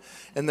time, and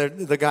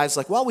the guy's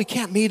like, well, we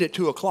can't meet at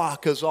 2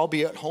 o'clock because I'll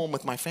be at home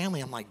with my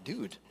family. I'm like,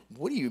 dude,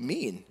 what do you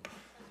mean?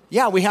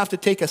 Yeah, we have to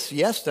take a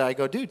siesta. I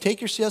go, dude, take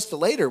your siesta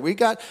later. We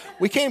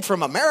came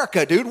from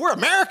America, dude. We're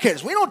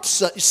Americans. We don't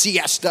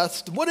siesta.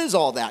 What is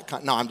all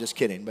that? No, I'm just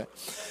kidding, but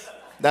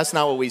that's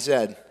not what we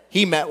said.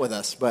 He met with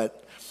us,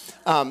 but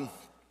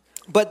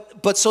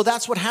so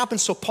that's what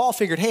happened. So Paul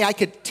figured, hey, I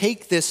could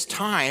take this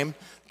time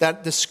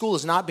that the school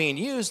is not being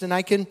used, and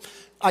I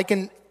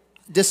can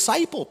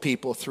disciple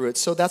people through it.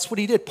 So that's what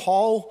he did.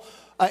 Paul.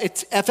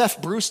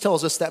 F.F. Bruce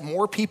tells us that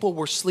more people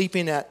were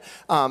sleeping at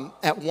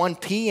 1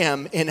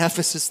 p.m. in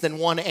Ephesus than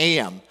 1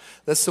 a.m.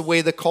 That's the way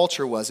the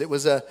culture was. It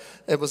was a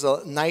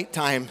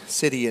nighttime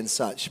city and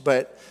such.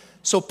 But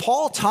so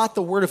Paul taught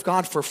the Word of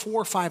God for 4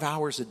 or 5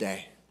 hours a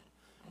day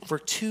for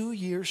 2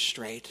 years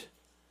straight,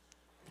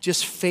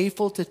 just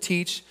faithful to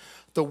teach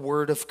the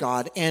Word of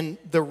God. And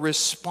the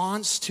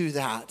response to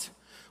that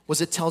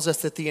was, it tells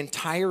us that the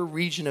entire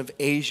region of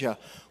Asia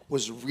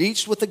was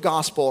reached with the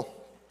gospel,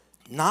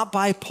 not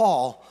by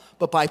Paul,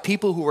 but by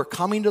people who were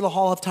coming to the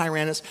Hall of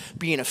Tyrannus,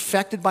 being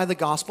affected by the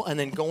gospel, and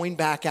then going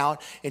back out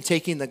and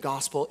taking the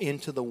gospel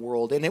into the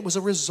world. And it was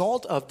a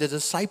result of the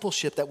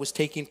discipleship that was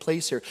taking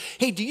place here.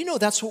 Hey, do you know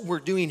that's what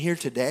we're doing here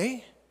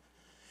today?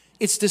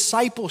 It's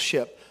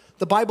discipleship.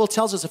 The Bible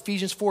tells us,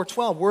 Ephesians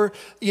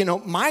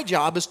 4:12, my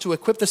job is to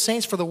equip the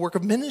saints for the work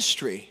of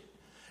ministry.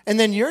 And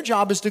then your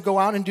job is to go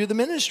out and do the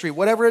ministry,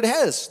 whatever it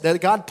is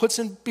that God puts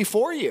in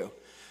before you.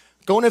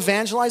 Go and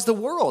evangelize the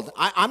world.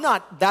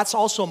 That's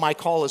also my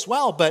call as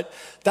well, but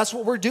that's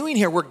what we're doing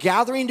here. We're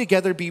gathering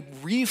together, be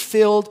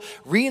refilled,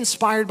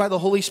 re-inspired by the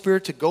Holy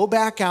Spirit to go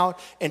back out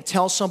and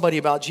tell somebody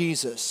about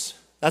Jesus.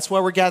 That's why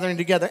we're gathering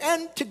together,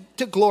 and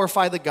to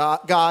glorify the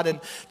God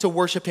and to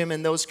worship Him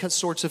and those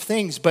sorts of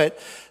things. But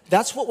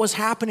that's what was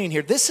happening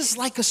here. This is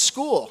like a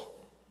school.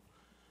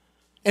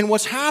 And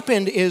what's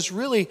happened is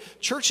really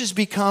church has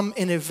become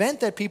an event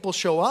that people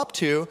show up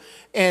to,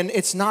 and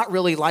it's not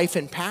really life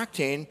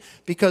impacting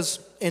because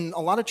in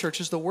a lot of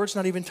churches the word's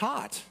not even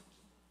taught.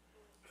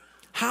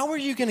 How are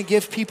you going to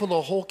give people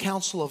the whole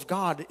counsel of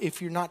God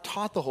if you're not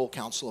taught the whole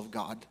counsel of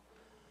God?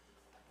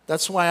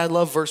 That's why I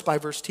love verse by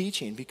verse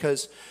teaching,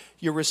 because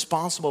you're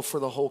responsible for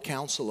the whole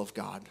counsel of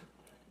God.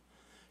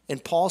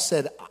 And Paul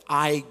said,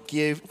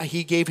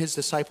 he gave his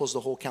disciples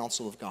the whole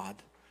counsel of God.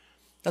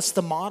 That's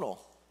the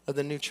model of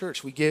the New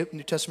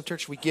Testament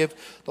church. We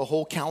give the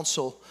whole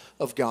counsel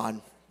of God.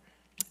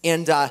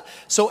 And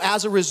so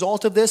as a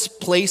result of this,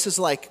 places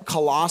like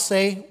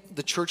Colossae,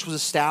 the church was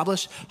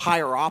established,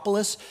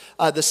 Hierapolis,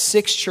 the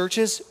 6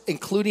 churches,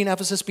 including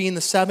Ephesus being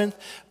the 7th,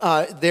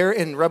 there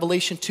in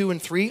Revelation 2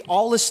 and 3,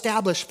 all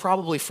established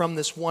probably from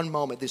this one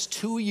moment, this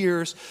 2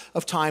 years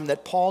of time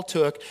that Paul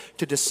took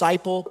to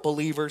disciple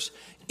believers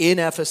in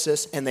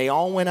Ephesus, and they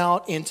all went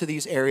out into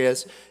these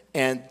areas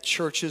and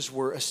churches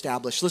were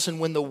established. Listen,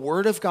 when the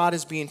word of God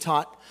is being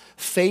taught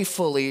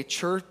faithfully,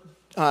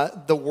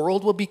 the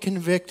world will be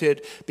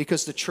convicted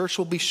because the church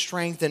will be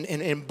strengthened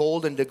and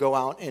emboldened to go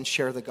out and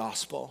share the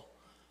gospel.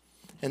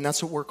 And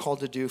that's what we're called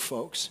to do,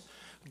 folks.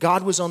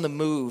 God was on the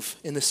move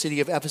in the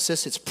city of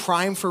Ephesus. It's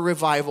prime for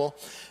revival.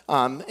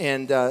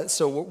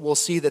 So we'll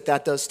see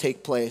that does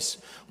take place.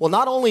 Well,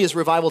 not only is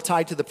revival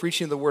tied to the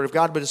preaching of the word of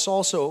God, but it's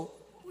also,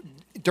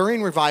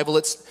 during revival,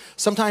 it's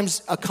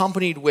sometimes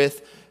accompanied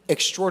with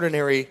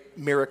extraordinary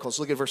miracles.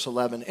 Look at verse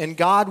 11. And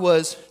God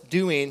was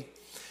doing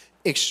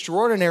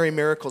extraordinary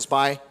miracles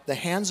by the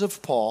hands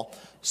of Paul,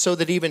 so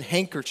that even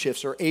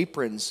handkerchiefs or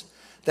aprons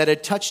that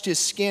had touched his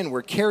skin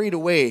were carried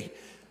away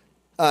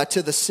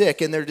to the sick,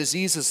 and their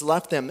diseases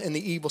left them, and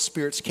the evil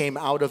spirits came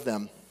out of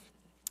them.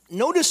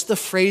 Notice the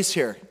phrase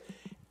here,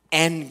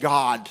 and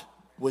God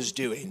was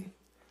doing.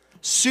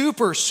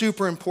 Super,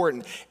 super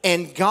important.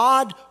 And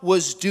God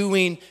was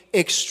doing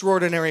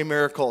extraordinary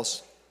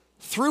miracles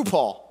through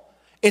Paul.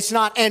 It's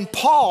not, and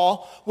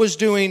Paul was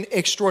doing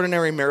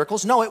extraordinary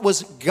miracles. No, it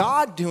was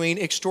God doing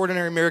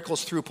extraordinary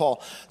miracles through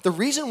Paul. The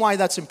reason why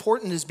that's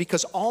important is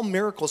because all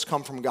miracles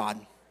come from God.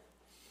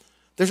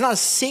 There's not a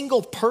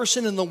single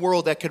person in the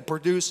world that could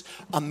produce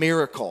a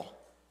miracle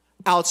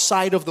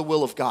outside of the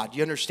will of God.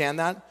 You understand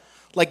that?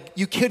 Like,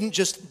 you couldn't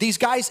just, these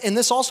guys, and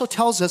this also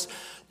tells us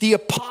the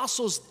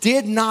apostles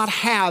did not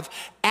have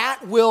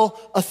at-will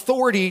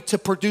authority to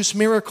produce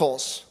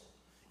miracles.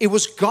 It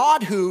was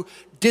God who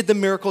did the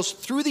miracles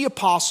through the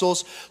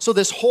apostles. So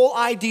this whole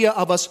idea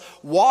of us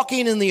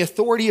walking in the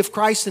authority of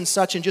Christ and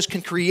such and just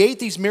can create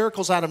these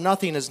miracles out of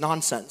nothing is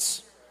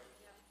nonsense.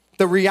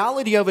 The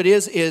reality of it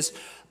is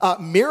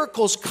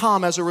miracles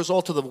come as a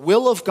result of the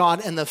will of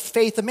God and the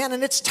faith of man,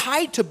 and it's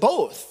tied to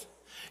both.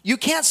 You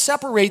can't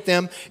separate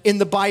them in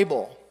the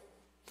Bible.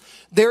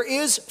 There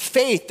is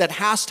faith that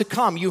has to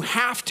come. You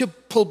have to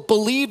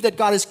believe that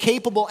God is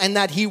capable and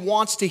that He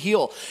wants to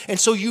heal. And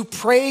so you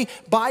pray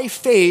by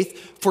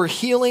faith for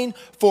healing,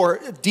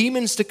 for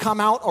demons to come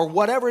out, or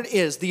whatever it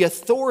is. The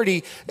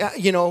authority,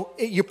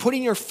 you're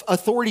putting your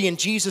authority in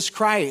Jesus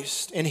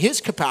Christ and His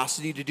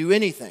capacity to do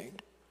anything.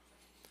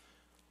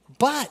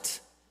 But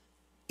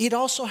it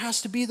also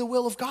has to be the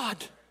will of God.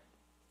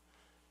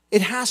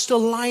 It has to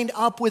line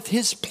up with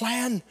His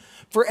plan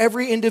for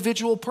every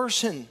individual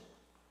person.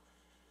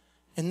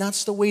 And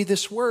that's the way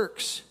this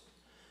works.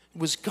 It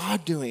was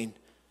God doing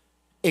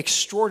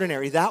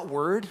extraordinary. That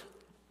word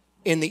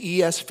in the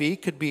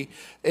ESV could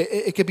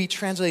be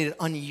translated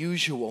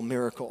unusual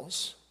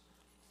miracles.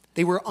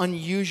 They were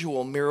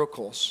unusual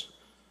miracles.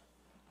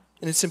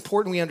 And it's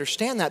important we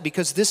understand that,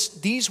 because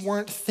these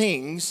weren't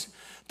things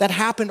that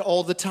happened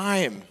all the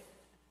time.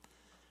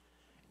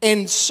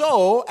 And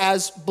so,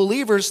 as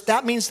believers,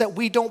 that means that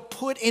we don't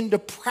put into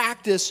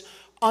practice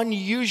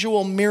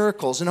unusual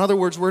miracles. In other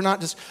words, we're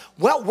not just,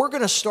 we're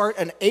going to start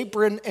an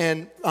apron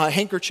and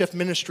handkerchief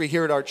ministry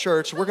here at our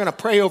church. We're going to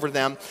pray over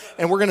them,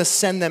 and we're going to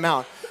send them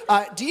out.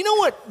 Do you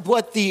know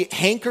what the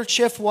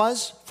handkerchief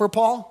was for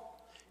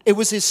Paul? It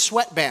was his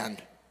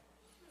sweatband.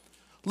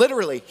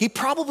 Literally, he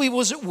probably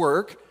was at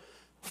work,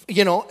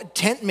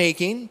 tent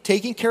making,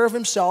 taking care of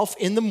himself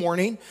in the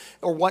morning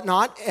or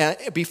whatnot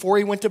before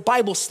he went to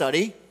Bible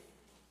study.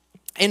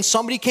 And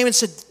somebody came and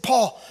said,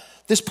 Paul,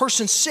 this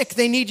person's sick.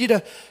 They need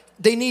you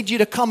they need you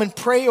to come and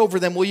pray over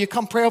them. Will you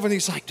come pray over them?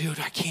 He's like, dude,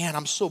 I can't.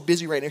 I'm so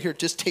busy right now. Here,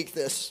 just take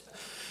this.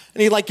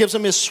 And he like gives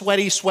them his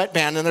sweaty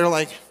sweatband, and they're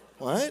like,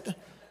 what?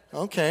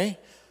 Okay.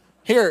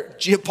 Here,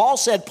 Paul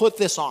said, put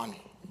this on.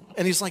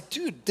 And he's like,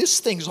 dude, this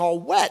thing's all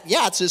wet.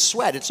 Yeah, it's his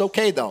sweat. It's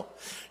okay, though.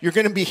 You're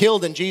going to be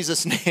healed in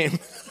Jesus' name.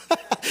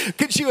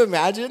 Could you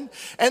imagine?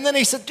 And then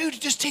he said, dude,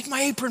 just take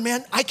my apron,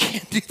 man. I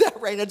can't do that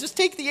right now. Just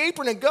take the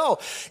apron and go.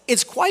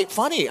 It's quite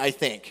funny, I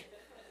think.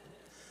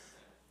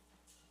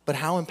 But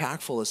how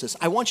impactful is this?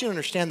 I want you to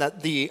understand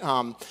that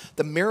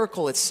the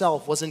miracle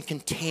itself wasn't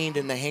contained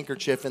in the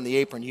handkerchief and the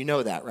apron. You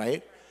know that,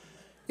 right?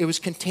 It was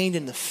contained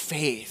in the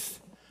faith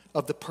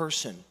of the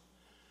person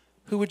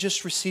who would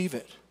just receive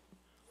it.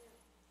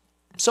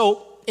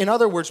 So, in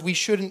other words, we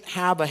shouldn't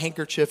have a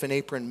handkerchief and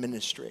apron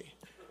ministry.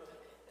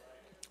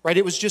 Right?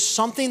 It was just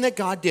something that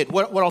God did.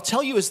 What I'll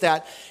tell you is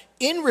that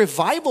in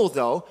revival,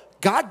 though,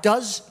 God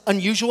does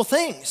unusual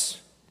things.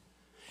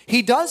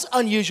 He does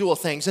unusual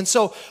things. And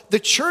so the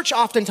church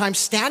oftentimes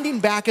standing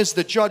back as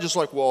the judge is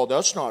like, well,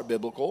 that's not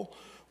biblical.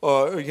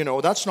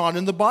 That's not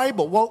in the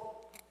Bible.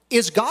 Well,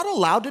 is God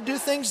allowed to do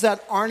things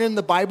that aren't in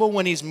the Bible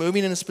when he's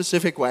moving in a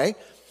specific way?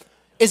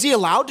 Is he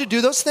allowed to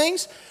do those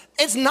things?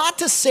 It's not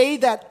to say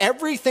that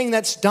everything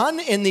that's done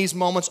in these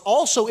moments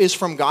also is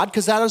from God,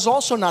 because that is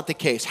also not the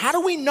case. How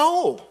do we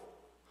know?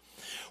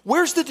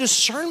 Where's the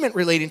discernment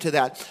relating to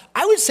that?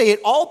 I would say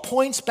it all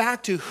points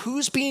back to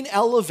who's being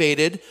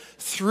elevated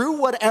through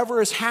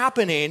whatever is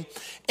happening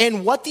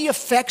and what the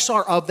effects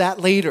are of that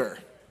later.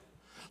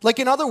 Like,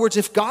 in other words,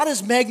 if God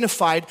is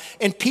magnified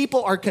and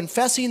people are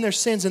confessing their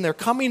sins and they're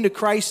coming to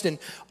Christ and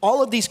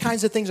all of these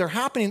kinds of things are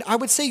happening, I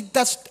would say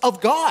that's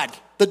of God.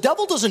 The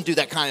devil doesn't do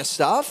that kind of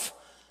stuff.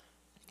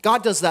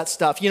 God does that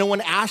stuff. You know,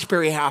 when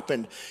Ashbury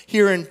happened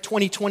here in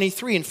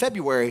 2023 in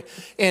February,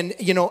 and,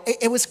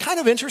 it was kind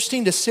of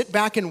interesting to sit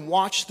back and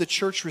watch the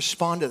church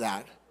respond to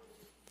that.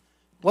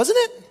 Wasn't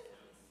it?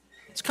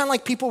 It's kind of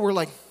like people were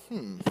like,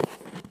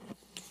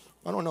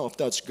 I don't know if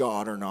that's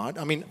God or not.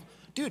 I mean,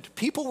 dude,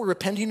 people were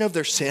repenting of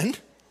their sin.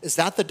 Is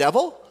that the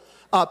devil?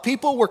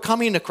 People were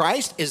coming to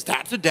Christ. Is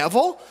that the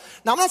devil?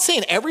 Now, I'm not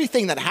saying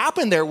everything that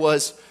happened there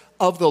was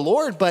of the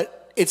Lord, but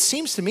it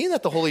seems to me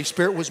that the Holy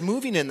Spirit was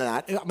moving in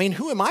that. I mean,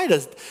 who am I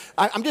to?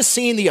 I'm just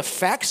seeing the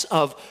effects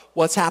of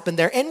what's happened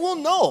there. And we'll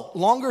know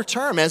longer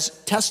term as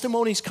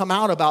testimonies come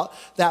out about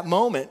that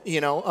moment,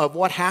 of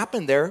what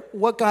happened there,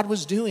 what God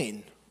was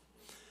doing.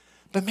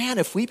 But man,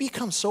 if we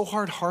become so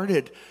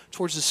hard-hearted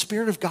towards the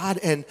Spirit of God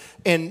and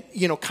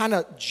kind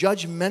of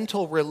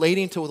judgmental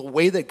relating to the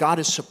way that God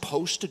is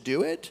supposed to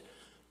do it,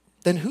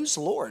 then who's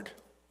Lord?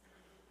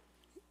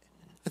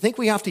 I think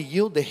we have to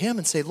yield to him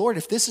and say, Lord,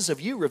 if this is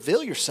of you,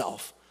 reveal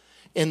yourself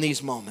in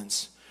these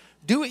moments.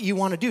 Do what you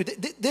want to do.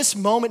 This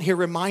moment here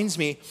reminds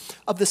me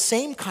of the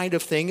same kind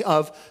of thing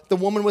of the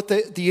woman with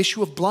the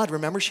issue of blood.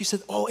 Remember, she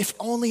said, oh, if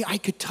only I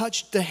could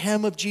touch the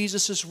hem of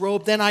Jesus'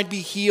 robe, then I'd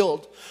be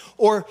healed.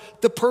 Or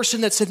the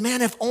person that said,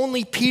 man, if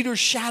only Peter's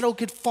shadow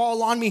could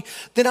fall on me,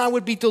 then I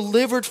would be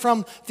delivered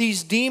from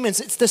these demons.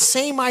 It's the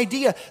same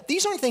idea.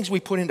 These aren't things we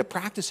put into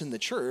practice in the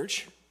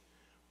church.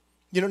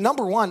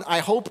 Number one, I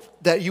hope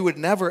that you would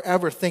never,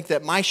 ever think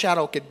that my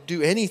shadow could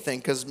do anything,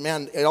 because,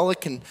 man,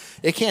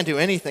 it can't do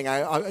anything.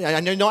 I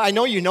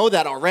know you know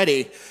that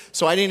already,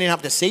 so I didn't even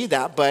have to say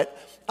that.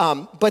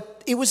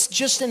 But it was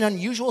just an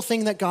unusual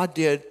thing that God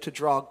did to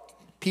draw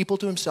people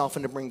to himself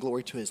and to bring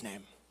glory to his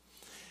name.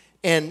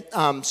 And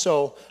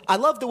so I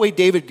love the way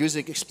David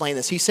Guzik explained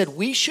this. He said,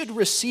 we should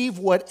receive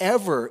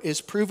whatever is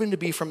proven to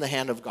be from the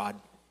hand of God.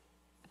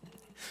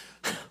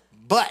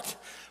 But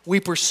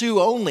we pursue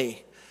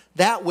only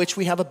that which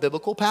we have a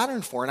biblical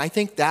pattern for. And I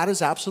think that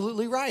is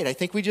absolutely right. I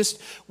think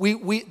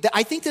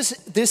I think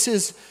this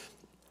is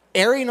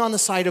erring on the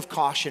side of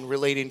caution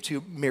relating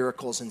to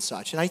miracles and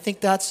such. And I think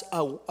that's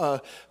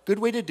a good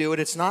way to do it.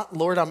 It's not,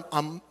 Lord,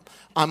 I'm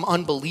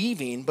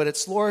unbelieving, but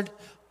it's, Lord,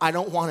 I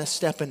don't want to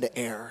step into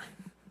error,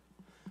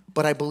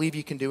 but I believe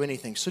you can do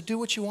anything. So do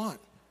what you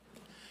want.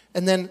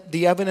 And then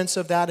the evidence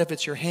of that, if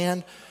it's your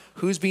hand,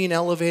 who's being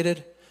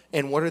elevated,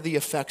 and what are the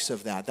effects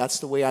of that? That's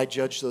the way I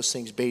judge those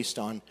things based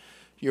on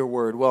your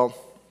word. Well,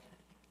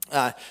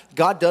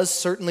 God does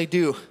certainly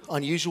do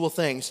unusual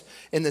things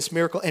in this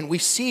miracle, and we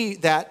see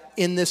that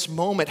in this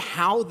moment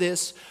how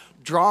this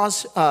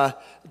draws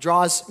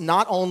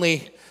not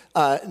only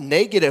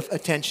negative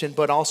attention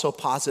but also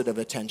positive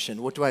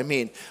attention. What do I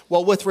mean?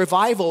 Well, with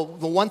revival,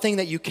 the one thing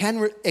that you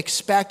can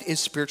expect is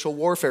spiritual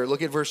warfare.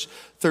 Look at verse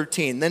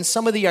 13. Then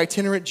some of the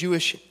itinerant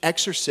Jewish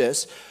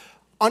exorcists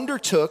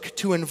undertook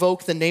to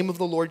invoke the name of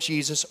the Lord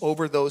Jesus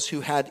over those who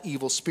had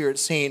evil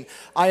spirits, saying,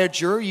 I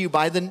adjure you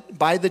by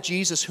the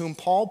Jesus whom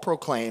Paul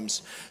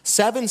proclaims.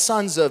 7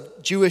 sons of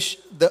a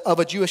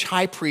Jewish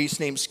high priest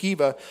named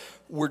Sceva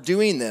were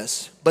doing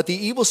this, but the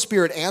evil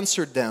spirit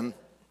answered them,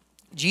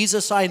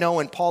 Jesus I know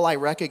and Paul I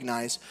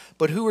recognize,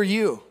 but who are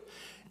you?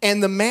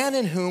 And the man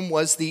in whom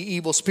was the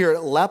evil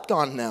spirit leapt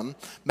on them,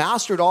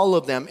 mastered all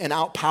of them, and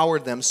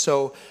outpowered them,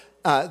 so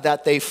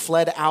that they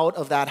fled out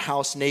of that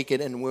house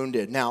naked and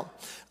wounded. Now,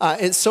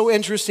 it's so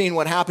interesting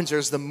what happens here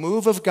is the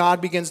move of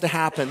God begins to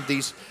happen.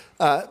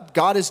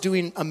 God is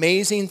doing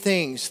amazing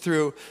things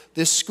through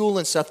this school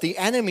and stuff. The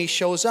enemy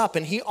shows up,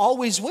 and he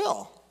always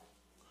will.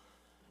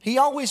 He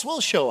always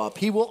will show up.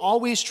 He will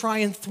always try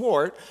and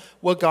thwart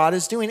what God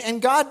is doing.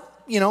 And God,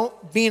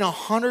 being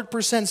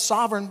 100%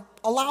 sovereign,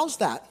 allows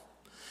that.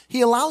 He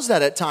allows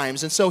that at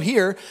times. And so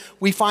here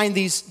we find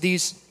these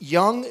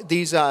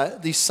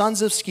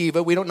sons of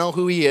Sceva. We don't know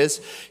who he is.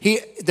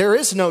 There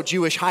is no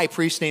Jewish high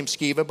priest named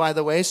Sceva, by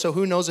the way. So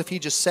who knows if he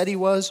just said he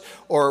was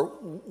or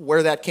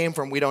where that came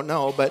from. We don't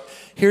know. But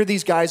here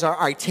these guys are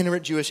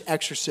itinerant Jewish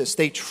exorcists.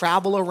 They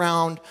travel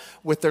around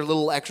with their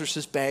little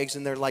exorcist bags,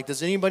 and they're like,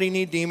 does anybody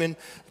need demon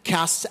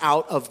casts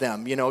out of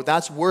them?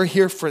 We're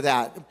here for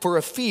that. For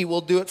a fee,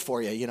 we'll do it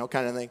for you,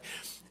 kind of thing.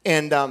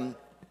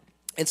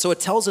 And so it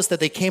tells us that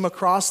they came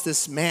across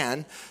this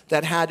man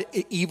that had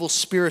evil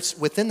spirits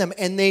within them,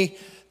 and they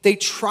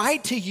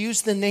tried to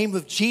use the name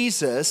of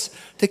Jesus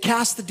to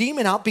cast the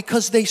demon out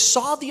because they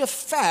saw the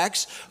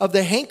effects of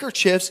the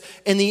handkerchiefs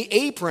and the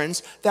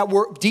aprons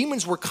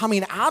demons were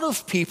coming out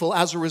of people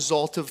as a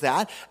result of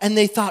that. And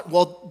they thought,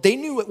 well, they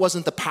knew it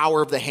wasn't the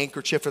power of the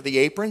handkerchief or the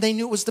apron. They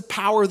knew it was the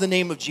power of the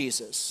name of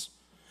Jesus.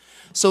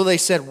 So they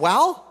said,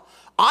 well,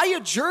 I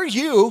adjure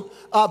you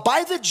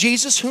by the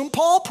Jesus whom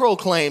Paul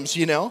proclaims,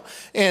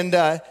 And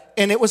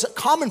it was a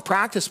common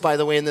practice, by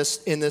the way, in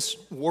this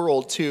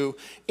world to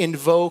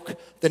invoke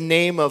the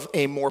name of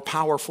a more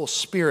powerful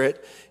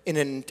spirit in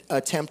an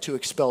attempt to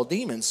expel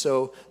demons.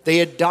 So they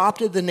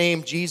adopted the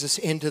name Jesus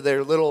into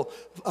their little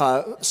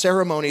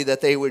ceremony that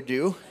they would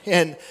do.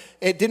 And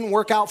it didn't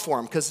work out for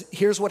them because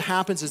here's what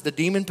happens is the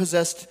demon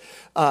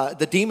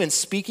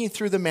speaking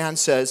through the man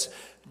says,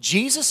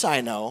 Jesus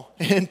I know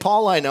and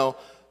Paul I know,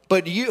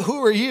 but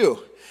who are you?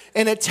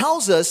 And it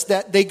tells us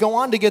that they go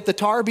on to get the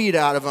tar beat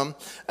out of them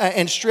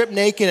and strip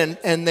naked,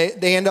 and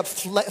they end up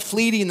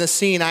fleeing the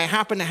scene. I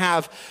happen to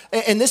have,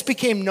 and this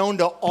became known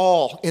to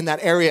all in that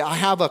area. I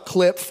have a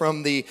clip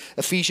from the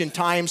Ephesian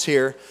Times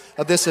here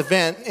of this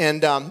event,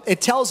 and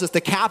it tells us,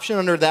 the caption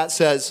under that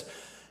says,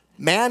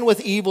 man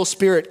with evil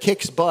spirit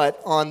kicks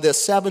butt on the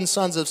 7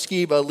 sons of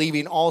Sceva,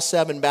 leaving all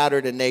 7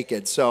 battered and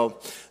naked.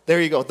 So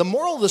there you go. The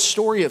moral of the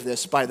story of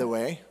this, by the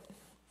way,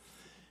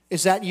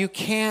 is that you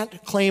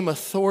can't claim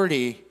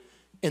authority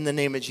in the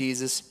name of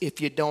Jesus if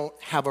you don't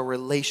have a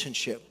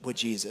relationship with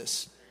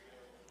Jesus.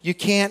 You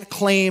can't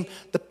claim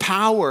the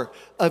power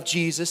of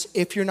Jesus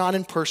if you're not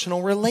in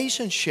personal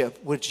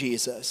relationship with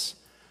Jesus.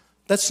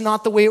 That's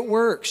not the way it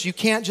works. You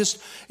can't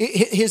just,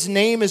 his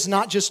name is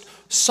not just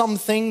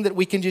something that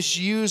we can just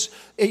use,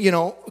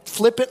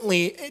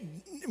 flippantly,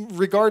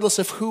 regardless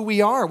of who we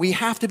are. We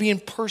have to be in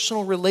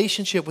personal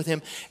relationship with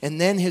him,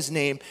 and then his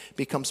name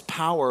becomes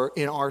power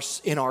in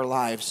our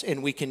lives,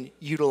 and we can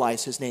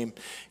utilize his name.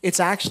 It's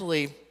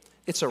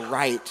a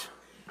right.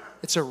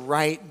 It's a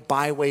right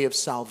by way of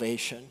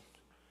salvation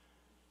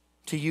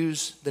to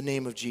use the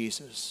name of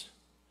Jesus.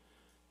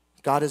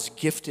 God has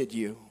gifted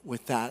you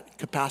with that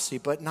capacity,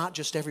 but not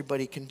just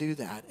everybody can do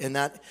that. And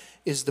that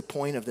is the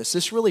point of this.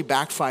 This really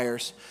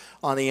backfires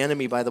on the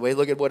enemy, by the way.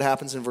 Look at what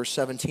happens in verse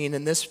 17.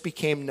 And this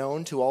became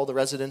known to all the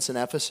residents in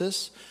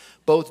Ephesus,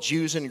 both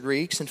Jews and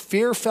Greeks, and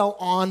fear fell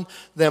on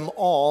them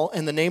all,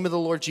 and the name of the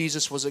Lord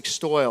Jesus was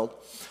extolled.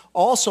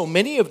 Also,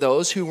 many of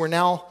those who were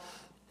now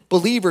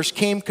believers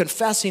came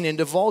confessing and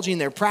divulging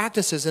their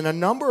practices, and a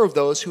number of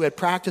those who had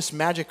practiced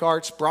magic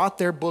arts brought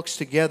their books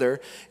together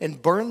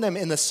and burned them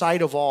in the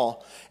sight of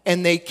all.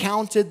 And they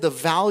counted the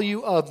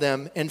value of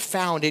them and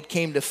found it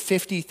came to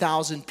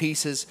 50,000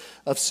 pieces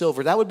of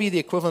silver. That would be the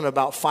equivalent of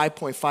about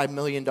 $5.5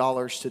 million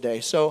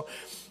today. So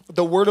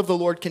the word of the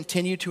Lord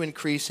continued to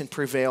increase and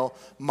prevail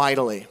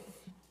mightily.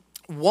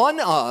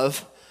 One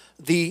of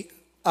the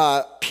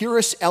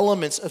purest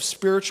elements of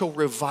spiritual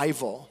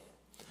revival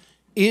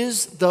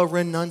is the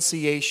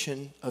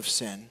renunciation of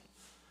sin.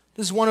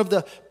 This is one of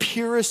the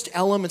purest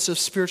elements of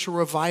spiritual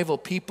revival.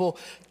 People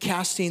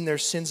casting their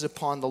sins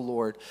upon the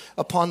Lord,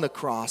 upon the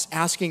cross,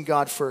 asking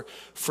God for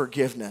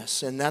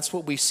forgiveness. And that's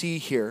what we see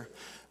here.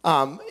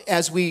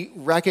 As we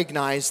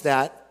recognize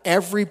that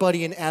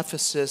everybody in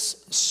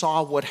Ephesus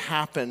saw what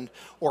happened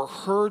or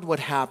heard what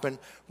happened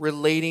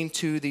relating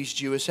to these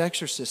Jewish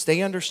exorcists.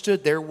 They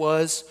understood there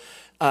was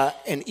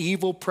an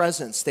evil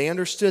presence. They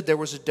understood there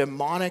was a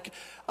demonic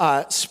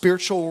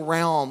spiritual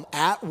realm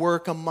at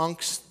work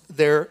amongst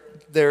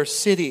their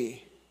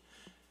city.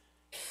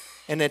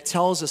 And it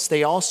tells us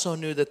they also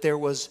knew that there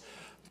was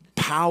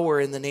power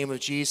in the name of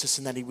Jesus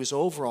and that he was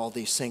over all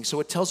these things. So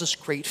it tells us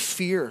great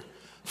fear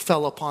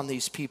fell upon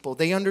these people.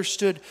 They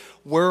understood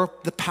where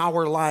the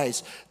power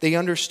lies. They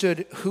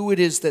understood who it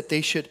is that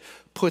they should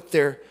put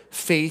their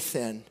faith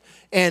in.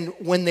 And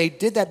when they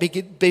did that,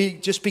 they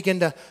just began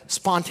to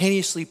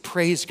spontaneously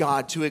praise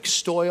God, to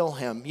extol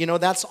him.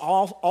 That's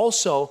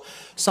also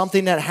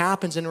something that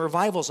happens in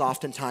revivals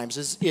oftentimes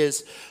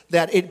is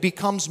that it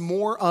becomes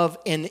more of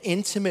an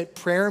intimate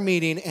prayer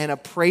meeting and a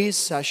praise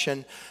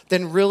session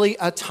than really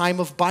a time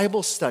of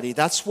Bible study.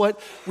 That's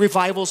what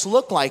revivals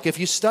look like if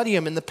you study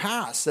them in the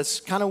past. That's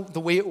kind of the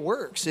way it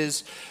works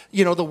is,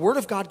 the Word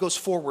of God goes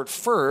forward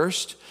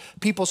first.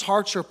 People's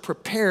hearts are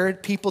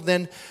prepared. People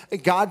then,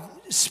 God's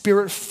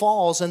Spirit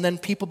falls, and then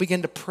people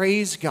begin to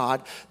praise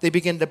God. They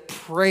begin to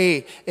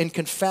pray and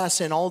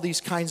confess and all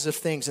these kinds of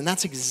things. And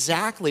that's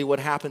exactly what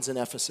happens in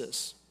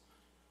Ephesus.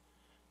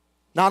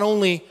 Not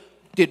only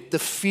did the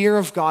fear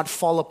of God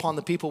fall upon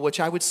the people, which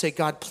I would say,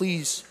 God,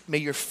 please, may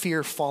your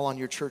fear fall on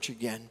your church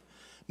again.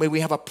 May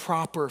we have a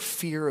proper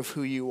fear of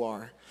who you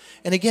are.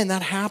 And again,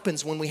 that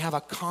happens when we have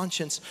a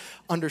conscious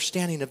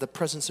understanding of the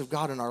presence of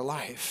God in our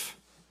life.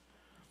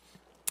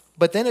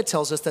 But then it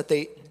tells us that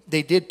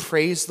they did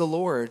praise the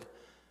Lord,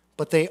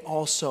 but they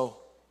also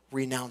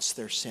renounced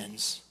their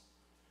sins.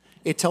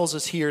 It tells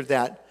us here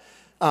that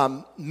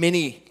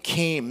many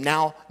came.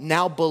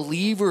 Now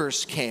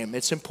believers came.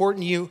 It's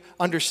important you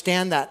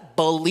understand that.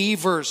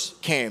 Believers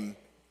came.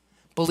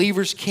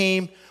 Believers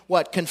came,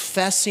 what?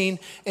 Confessing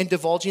and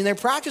divulging their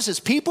practices.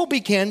 People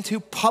began to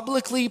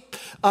publicly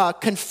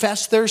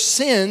confess their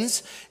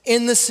sins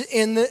in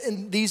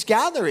these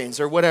gatherings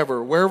or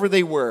whatever, wherever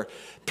they were.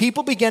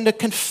 People began to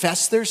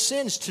confess their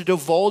sins, to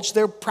divulge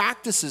their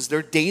practices,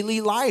 their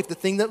daily life, the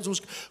thing that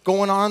was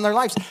going on in their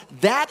lives.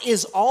 That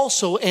is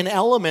also an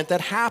element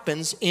that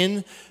happens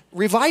in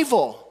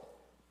revival.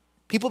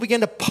 People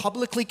begin to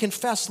publicly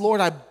confess, Lord,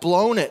 I've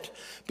blown it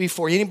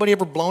before. Anybody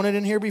ever blown it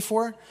in here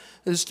before?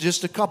 There's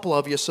just a couple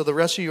of you, so the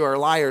rest of you are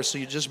liars, so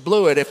you just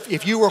blew it.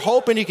 If you were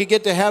hoping you could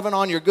get to heaven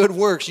on your good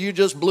works, you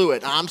just blew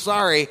it. I'm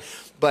sorry,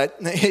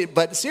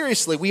 but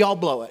seriously, we all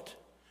blow it.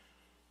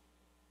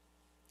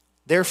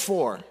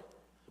 Therefore,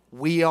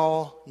 we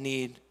all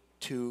need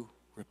to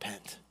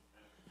repent.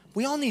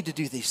 We all need to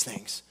do these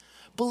things.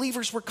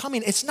 Believers were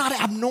coming. It's not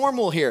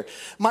abnormal here.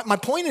 My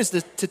point is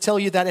to tell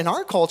you that in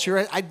our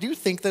culture, I do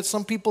think that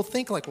some people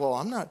think like, well,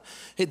 I'm not.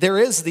 There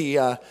is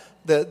the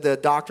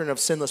doctrine of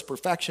sinless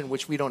perfection,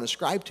 which we don't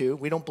ascribe to.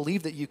 We don't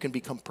believe that you can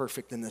become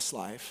perfect in this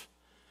life.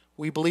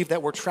 We believe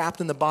that we're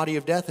trapped in the body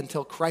of death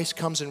until Christ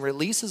comes and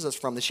releases us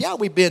from this. Yeah,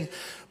 we've been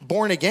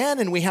born again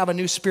and we have a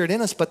new spirit in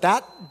us, but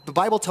the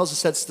Bible tells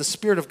us that it's the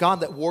Spirit of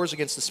God that wars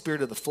against the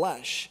spirit of the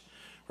flesh,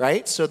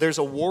 right? So there's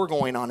a war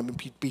going on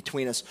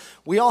between us.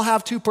 We all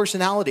have two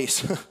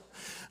personalities.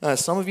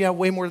 Some of you have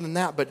way more than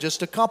that, but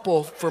just a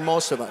couple for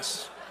most of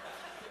us.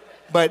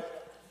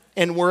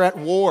 And we're at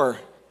war.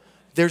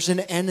 There's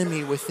an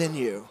enemy within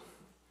you,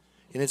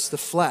 and it's the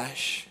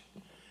flesh.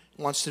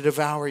 It wants to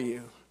devour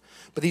you.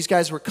 But these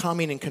guys were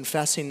coming and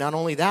confessing not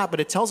only that, but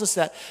it tells us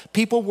that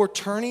people were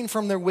turning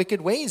from their wicked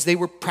ways. They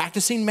were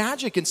practicing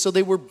magic, and so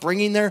they were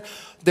bringing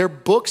their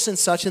books and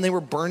such, and they were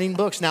burning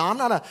books. Now, I'm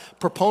not a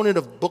proponent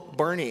of book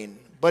burning,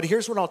 but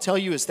here's what I'll tell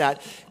you is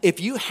that if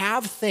you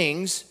have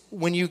things,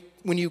 when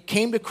you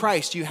came to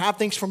Christ, you have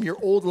things from your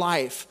old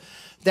life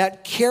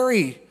that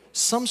carry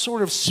some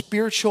sort of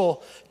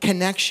spiritual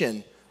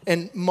connection,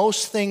 and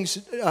most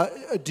things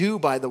do,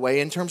 by the way,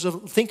 in terms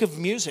of, think of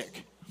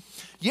music.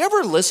 You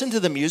ever listen to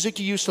the music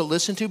you used to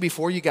listen to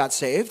before you got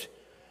saved?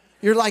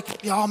 You're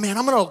like, oh man,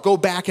 I'm going to go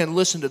back and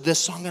listen to this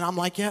song. And I'm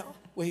like, yeah,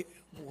 wait,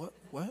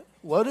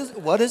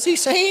 what is he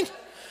saying?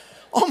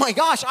 Oh my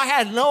gosh, I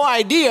had no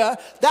idea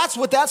that's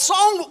what that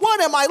song,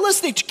 what am I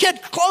listening to?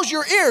 Kid, close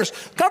your ears,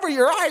 cover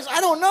your eyes, I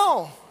don't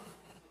know.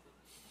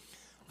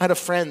 I had a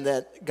friend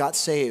that got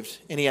saved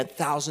and he had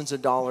thousands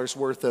of dollars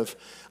worth of,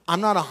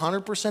 I'm not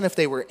 100% if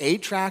they were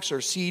 8 tracks or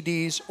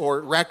CDs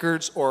or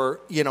records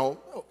or,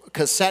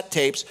 cassette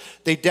tapes.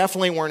 They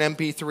definitely weren't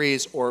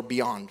MP3s or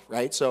beyond,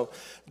 right? So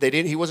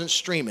he wasn't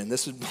streaming.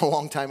 This is a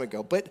long time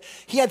ago. But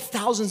he had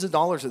thousands of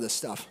dollars of this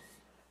stuff.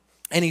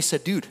 And he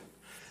said, dude,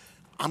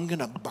 I'm going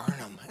to burn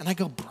them. And I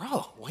go,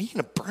 bro, why are you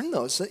going to burn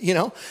those?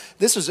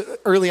 This was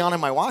early on in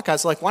my walk. I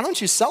was like, why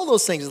don't you sell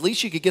those things? At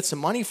least you could get some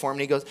money for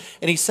them.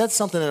 And he said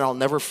something that I'll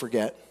never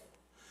forget.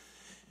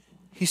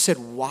 He said,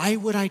 why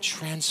would I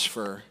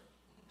transfer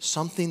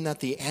something that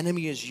the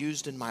enemy has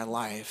used in my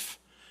life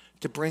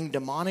to bring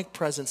demonic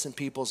presence in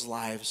people's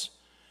lives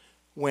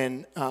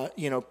when,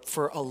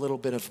 for a little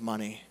bit of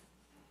money?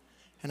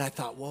 And I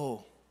thought,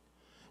 whoa.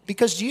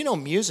 Because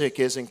music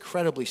is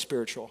incredibly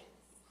spiritual.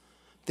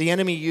 The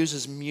enemy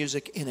uses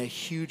music in a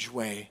huge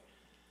way.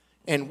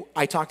 And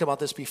I talked about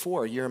this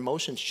before. Your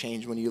emotions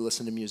change when you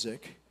listen to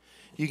music.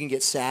 You can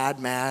get sad,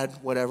 mad,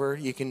 whatever.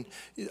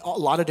 A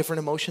lot of different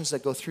emotions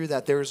that go through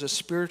that. There's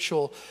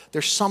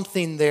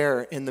something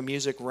there in the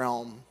music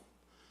realm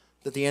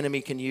that the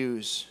enemy can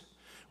use.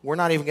 We're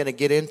not even going to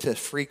get into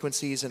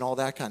frequencies and all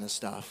that kind of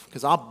stuff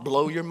because I'll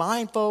blow your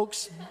mind,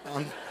 folks.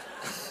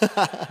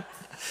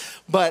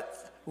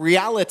 But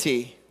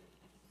reality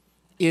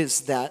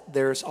is that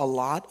there's a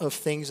lot of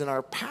things in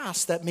our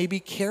past that maybe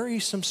carry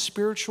some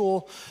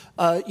spiritual,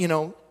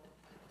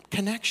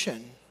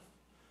 connection.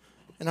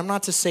 And I'm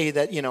not to say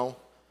that,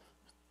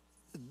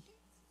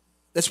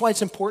 that's why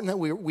it's important that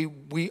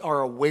we are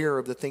aware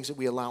of the things that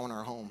we allow in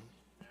our home.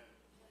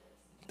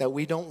 that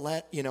we don't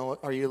let,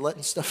 are you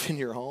letting stuff in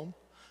your home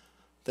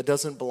that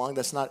doesn't belong,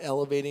 that's not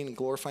elevating and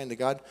glorifying to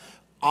God?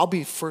 I'll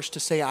be first to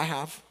say I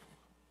have.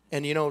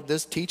 And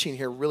this teaching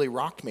here really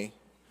rocked me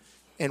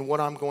and what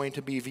I'm going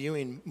to be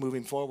viewing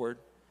moving forward.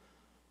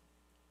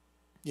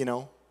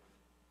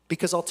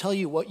 Because I'll tell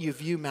you, what you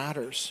view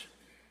matters.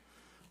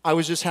 I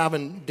was just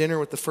having dinner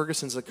with the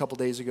Fergusons a couple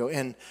days ago,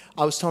 and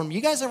I was telling them,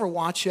 you guys ever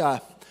watch,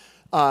 Dave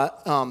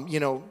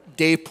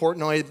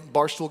Portnoy,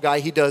 Barstool guy?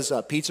 He does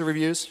pizza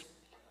reviews.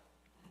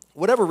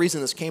 Whatever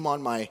reason, this came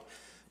on my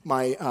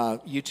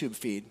YouTube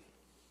feed.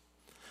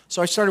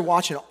 So I started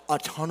watching a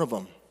ton of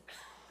them.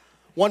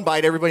 One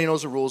bite, everybody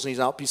knows the rules, and he's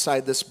out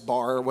beside this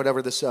bar or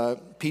whatever, this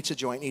pizza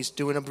joint, and he's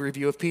doing a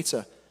review of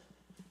pizza.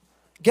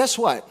 Guess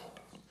what?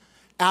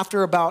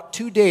 After about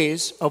 2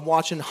 days of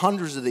watching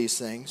hundreds of these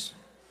things,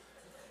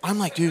 I'm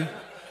like, dude,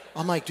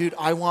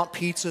 I want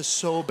pizza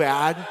so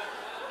bad.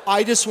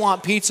 I just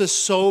want pizza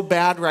so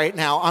bad right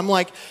now.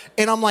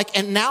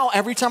 And now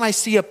every time I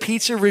see a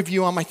pizza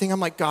review on my thing, I'm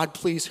like, God,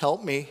 please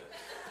help me.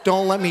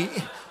 Don't let me,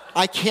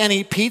 I can't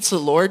eat pizza,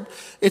 Lord.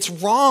 It's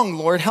wrong,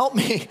 Lord, help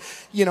me.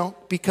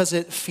 Because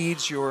it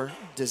feeds your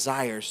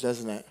desires,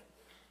 doesn't it?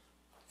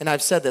 And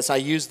I've said this, I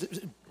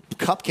used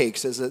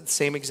cupcakes as the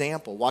same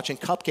example, watching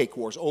Cupcake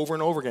Wars over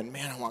and over again.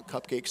 Man, I want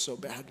cupcakes so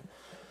bad.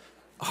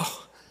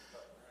 Oh,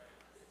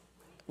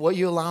 what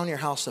you allow in your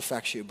house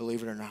affects you,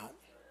 believe it or not.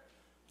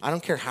 I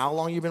don't care how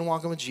long you've been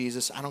walking with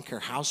Jesus. I don't care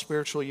how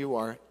spiritual you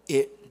are.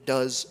 It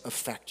does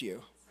affect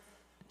you.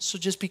 So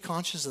just be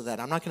conscious of that.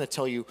 I'm not going to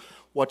tell you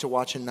what to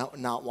watch and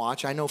not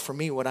watch. I know for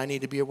me what I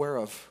need to be aware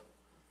of.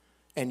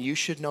 And you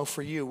should know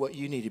for you what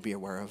you need to be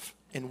aware of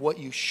and what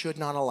you should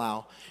not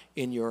allow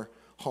in your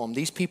home.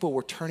 These people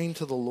were turning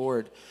to the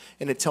Lord,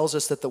 and it tells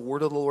us that the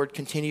word of the Lord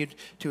continued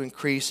to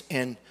increase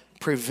and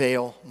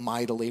prevail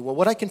mightily. Well,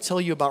 what I can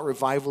tell you about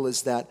revival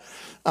is that,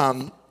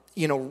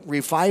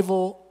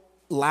 revival,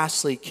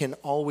 lastly, can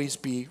always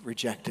be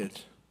rejected.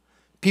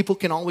 People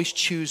can always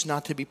choose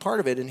not to be part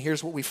of it. And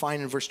here's what we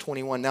find in verse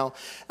 21. Now,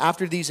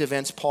 after these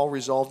events, Paul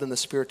resolved in the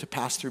Spirit to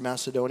pass through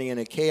Macedonia and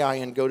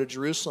Achaia and go to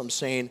Jerusalem,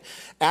 saying,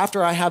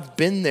 after I have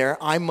been there,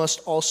 I must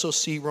also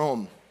see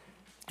Rome.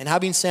 And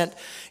having sent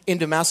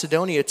into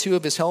Macedonia 2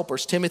 of his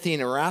helpers, Timothy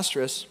and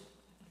Erastus,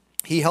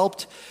 he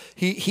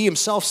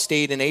himself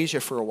stayed in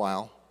Asia for a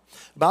while.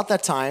 About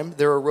that time,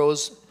 there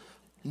arose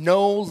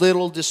no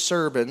little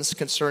disturbance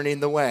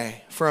concerning the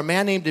way. For a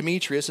man named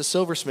Demetrius, a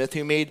silversmith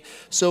who made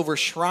silver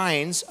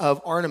shrines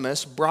of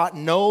Artemis, brought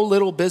no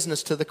little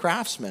business to the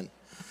craftsmen.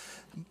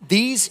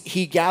 These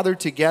he gathered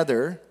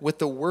together with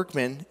the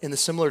workmen in the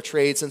similar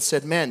trades and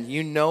said, men,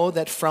 you know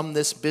that from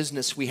this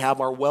business we have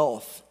our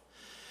wealth.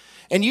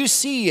 And you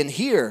see and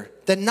hear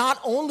that not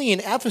only in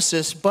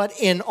Ephesus, but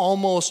in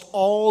almost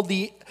all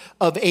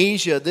of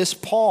Asia, this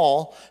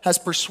Paul has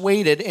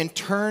persuaded and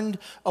turned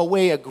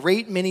away a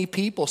great many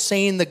people,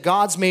 saying the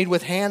gods made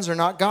with hands are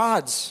not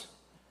gods.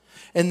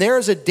 And there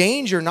is a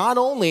danger not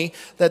only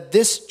that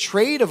this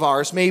trade of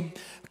ours may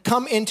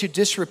come into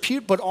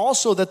disrepute, but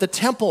also that the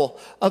temple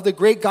of the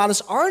great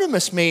goddess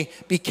Artemis may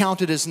be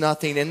counted as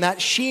nothing, and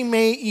that she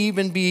may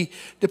even be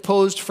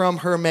deposed from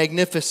her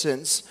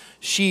magnificence,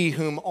 she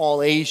whom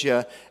all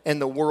Asia and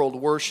the world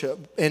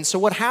worship. And so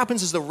what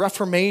happens is the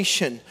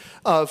Reformation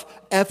of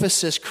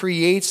Ephesus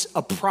creates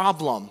a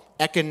problem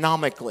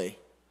economically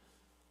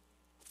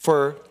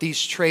for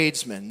these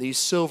tradesmen, these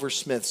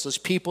silversmiths, those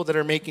people that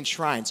are making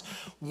shrines.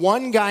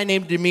 One guy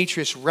named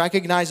Demetrius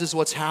recognizes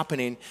what's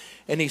happening,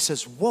 and he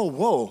says,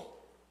 whoa,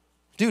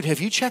 dude, have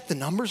you checked the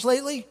numbers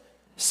lately?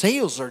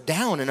 Sales are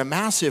down in a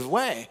massive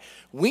way.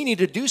 We need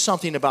to do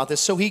something about this.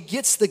 So he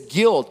gets the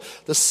guild,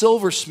 the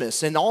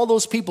silversmiths, and all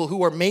those people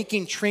who are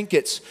making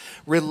trinkets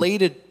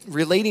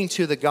relating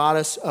to the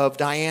goddess of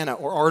Diana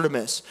or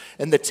Artemis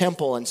and the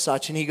temple and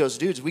such. And he goes,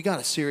 dudes, we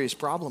got a serious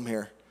problem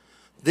here.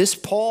 This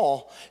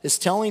Paul is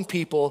telling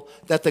people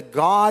that the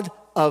god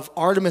of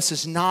Artemis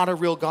is not a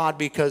real god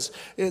because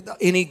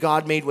any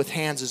god made with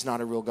hands is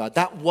not a real god.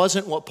 That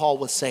wasn't what Paul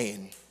was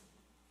saying.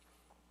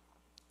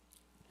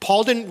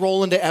 Paul didn't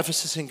roll into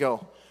Ephesus and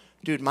go,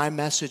 dude, my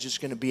message is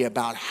going to be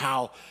about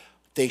how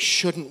they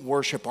shouldn't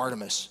worship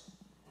Artemis.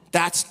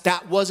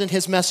 That wasn't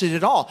his message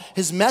at all.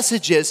 His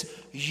message is,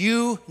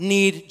 you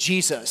need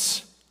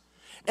Jesus.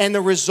 And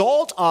the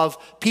result of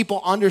people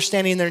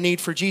understanding their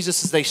need for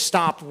Jesus is they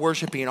stopped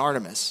worshiping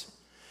Artemis.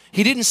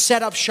 He didn't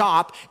set up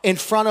shop in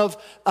front of,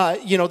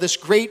 this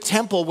great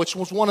temple, which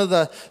was one of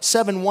the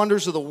 7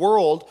 wonders of the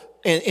world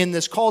in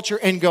this culture,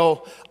 and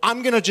go,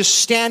 I'm going to just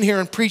stand here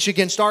and preach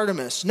against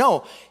Artemis.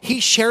 No, he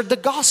shared the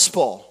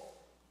gospel.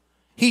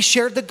 He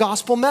shared the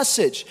gospel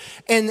message.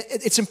 And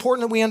it's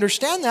important that we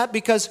understand that,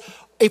 because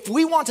if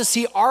we want to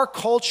see our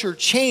culture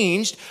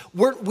changed,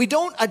 we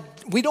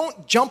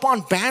don't jump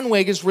on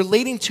bandwagons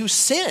relating to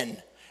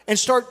sin and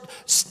start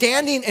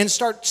standing and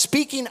start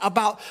speaking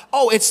about,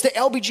 it's the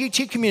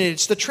LGBT community,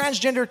 it's the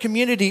transgender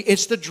community,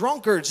 it's the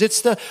drunkards,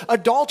 it's the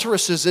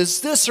adulteresses,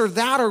 it's this or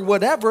that or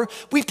whatever.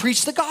 We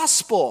preach the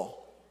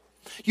gospel.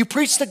 You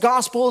preach the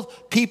gospel,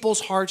 people's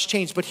hearts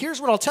change. But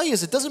here's what I'll tell you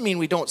is it doesn't mean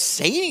we don't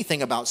say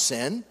anything about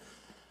sin.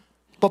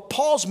 But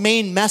Paul's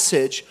main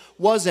message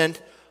wasn't,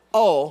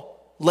 oh,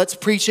 let's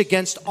preach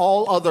against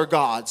all other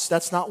gods.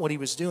 That's not what he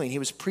was doing. He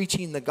was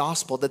preaching the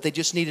gospel, that they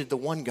just needed the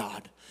one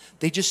God.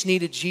 They just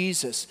needed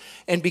Jesus.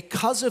 And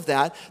because of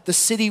that, the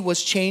city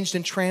was changed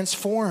and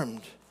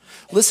transformed.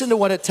 Listen to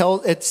what it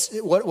tells.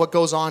 What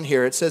goes on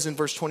here. It says in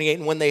verse 28,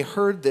 and when they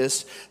heard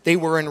this, they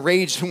were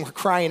enraged and were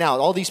crying out.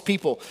 All these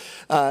people,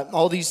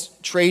 all these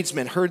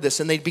tradesmen heard this,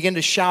 and they began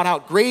to shout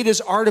out, "Great is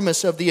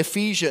Artemis of the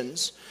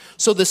Ephesians."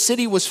 So the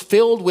city was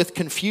filled with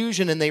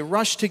confusion, and they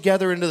rushed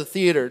together into the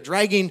theater,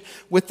 dragging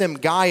with them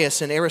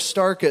Gaius and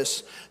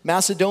Aristarchus,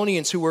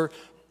 Macedonians who were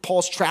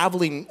Paul's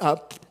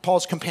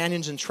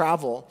companions in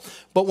travel.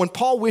 But when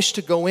Paul wished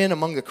to go in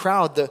among the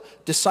crowd, the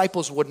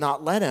disciples would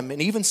not let him.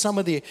 And even some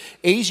of the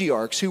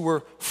Asiarchs, who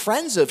were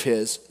friends of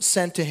his,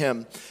 sent to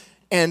him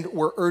and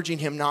were urging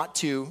him not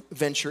to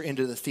venture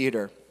into the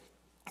theater.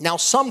 Now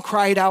some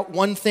cried out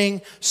one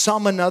thing,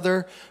 some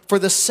another, for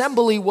the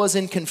assembly was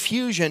in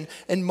confusion,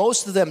 and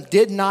most of them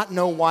did not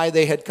know why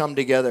they had come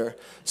together.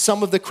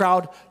 Some of the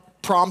crowd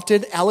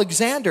prompted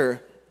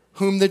Alexander,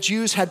 whom the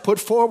Jews had put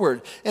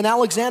forward. And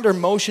Alexander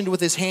motioning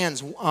with his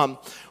hands,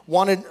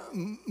 wanted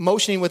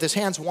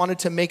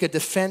to make a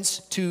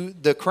defense to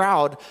the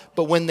crowd.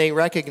 But when they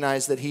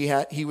recognized that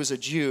he was a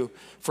Jew,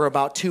 for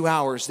about 2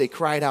 hours they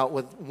cried out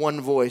with one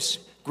voice,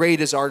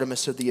 "Great is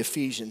Artemis of the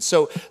Ephesians."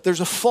 So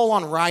there's a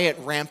full-on riot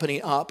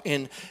ramping up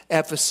in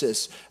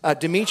Ephesus.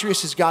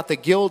 Demetrius has got the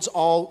guilds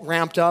all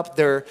ramped up.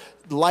 Their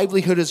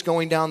livelihood is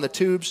going down the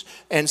tubes.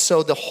 And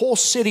so the whole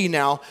city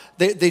now,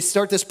 they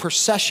start this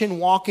procession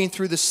walking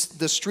through the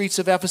streets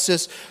of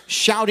Ephesus,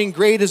 shouting,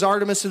 "Great is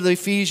Artemis of the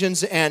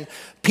Ephesians." And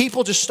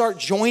people just start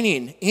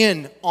joining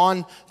in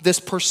on this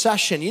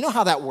procession. You know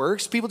how that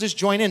works. People just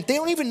join in. They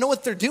don't even know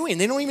what they're doing.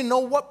 They don't even know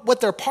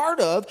what they're part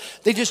of.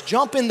 They just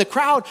jump in the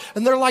crowd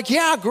and they're like,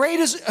 "Yeah, great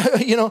is,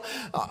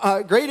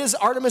 great is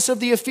Artemis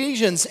of the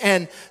Ephesians."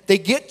 And they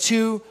get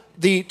to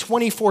the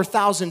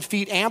 24,000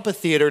 feet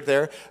amphitheater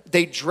there.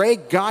 They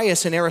drag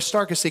Gaius and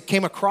Aristarchus. They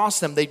came across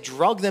them. They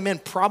drug them in,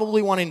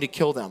 probably wanting to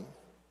kill them.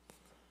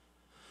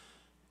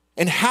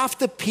 And half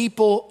the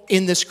people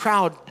in this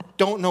crowd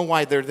don't know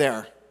why they're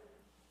there.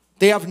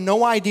 They have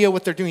no idea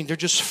what they're doing. They're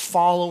just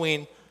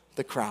following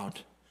the crowd.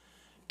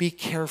 Be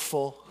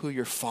careful who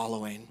you're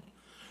following.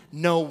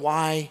 Know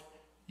why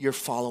you're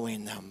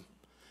following them.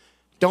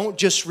 Don't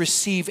just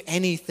receive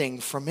anything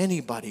from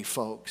anybody,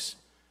 folks.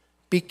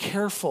 Be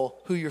careful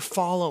who you're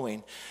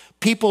following.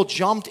 People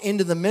jumped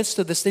into the midst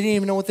of this. They didn't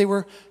even know what they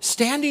were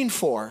standing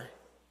for.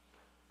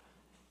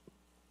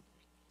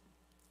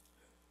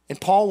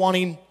 And Paul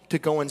wanting to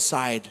go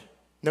inside,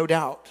 no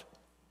doubt.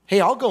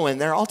 Hey, I'll go in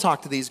there. I'll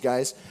talk to these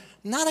guys.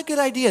 Not a good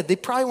idea. They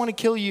probably want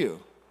to kill you.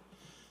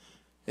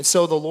 And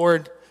so the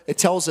Lord, it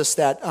tells us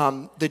that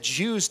the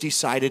Jews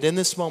decided in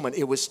this moment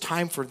it was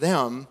time for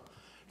them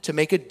to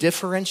make a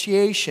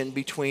differentiation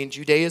between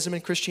Judaism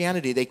and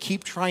Christianity. They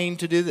keep trying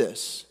to do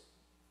this.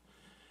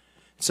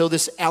 So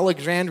this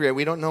Alexandria,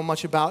 we don't know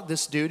much about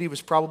this dude. He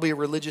was probably a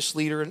religious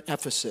leader in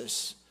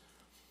Ephesus.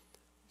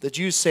 The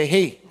Jews say,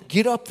 "Hey,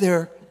 get up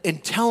there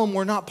and tell them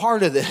we're not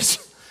part of this."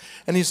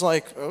 And he's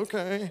like,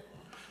 "Okay."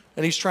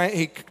 And he's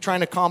trying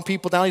to calm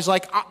people down. He's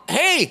like,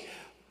 "Hey,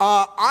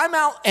 I'm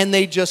out." And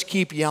they just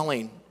keep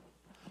yelling.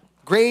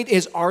 "Great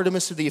is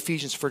Artemis of the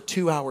Ephesians," for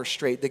 2 hours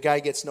straight. The guy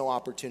gets no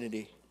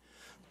opportunity.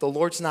 The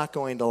Lord's not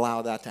going to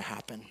allow that to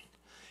happen.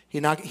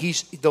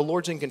 The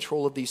Lord's in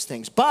control of these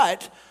things.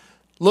 But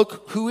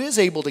look who is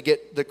able to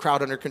get the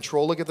crowd under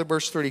control. Look at the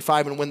verse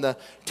 35. And when the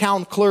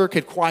town clerk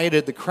had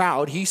quieted the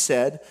crowd, he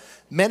said,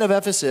 "Men of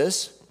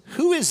Ephesus,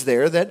 who is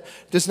there that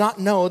does not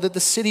know that the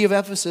city of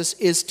Ephesus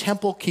is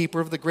temple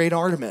keeper of the great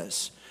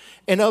Artemis,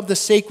 and of the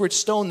sacred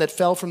stone that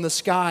fell from the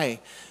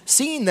sky?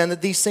 Seeing then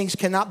that these things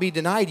cannot be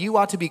denied, you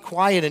ought to be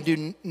quiet and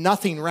do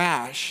nothing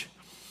rash.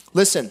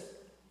 Listen,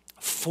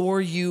 for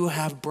you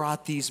have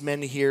brought these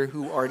men here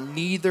who are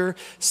neither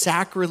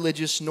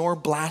sacrilegious nor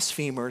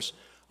blasphemers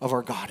of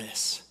our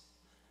goddess."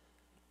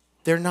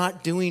 They're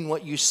not doing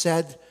what you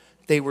said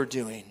they were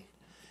doing.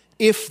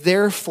 "If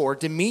therefore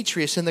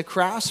Demetrius and the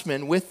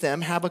craftsmen with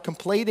them have a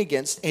complaint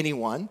against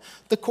anyone,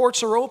 the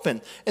courts are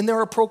open and there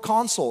are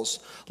proconsuls.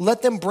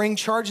 Let them bring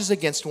charges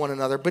against one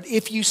another. But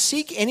if you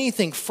seek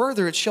anything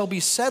further, it shall be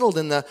settled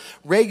in the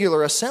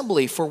regular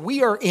assembly. For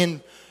we are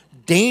in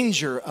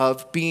danger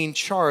of being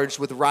charged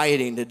with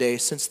rioting today,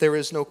 since there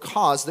is no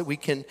cause that we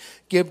can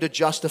give to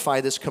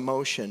justify this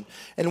commotion."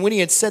 And when he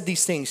had said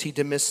these things, he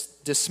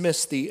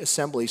dismissed the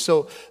assembly.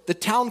 So the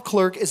town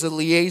clerk is a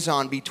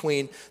liaison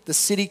between the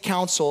city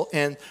council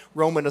and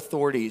Roman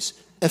authorities.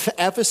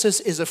 Ephesus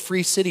is a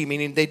free city,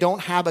 meaning they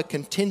don't have a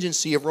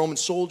contingency of Roman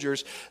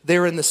soldiers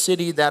there in the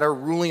city that are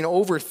ruling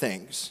over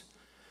things.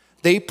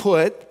 They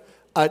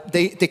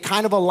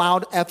kind of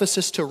allowed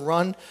Ephesus to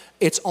run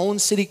its own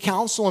city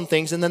council and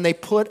things, and then they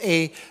put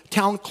a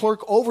town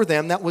clerk over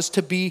them that was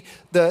to be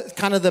the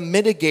kind of the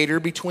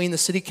mitigator between the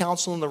city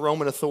council and the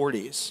Roman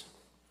authorities.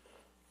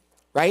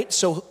 Right?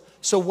 So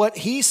what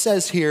he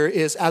says here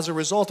is, as a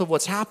result of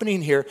what's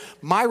happening here,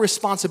 my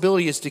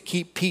responsibility is to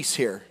keep peace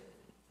here.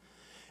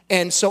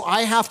 And so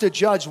I have to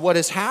judge what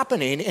is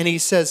happening. And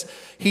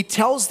he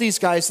tells these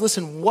guys,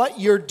 listen, what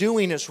you're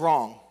doing is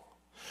wrong.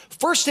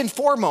 First and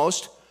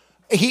foremost,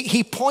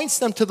 he points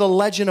them to the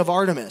legend of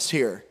Artemis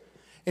here.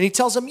 And he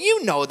tells them,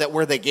 you know that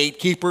we're the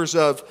gatekeepers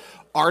of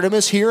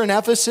Artemis here in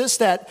Ephesus,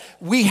 that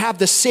we have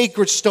the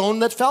sacred stone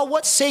that fell.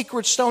 What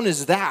sacred stone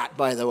is that,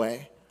 by the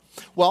way?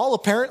 Well,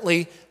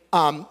 apparently,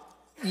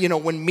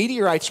 when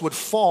meteorites would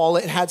fall,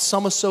 it had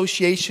some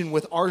association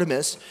with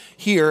Artemis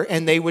here,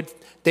 and they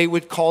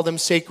would call them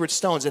sacred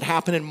stones. It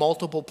happened in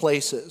multiple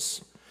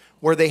places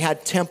where they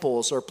had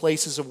temples or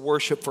places of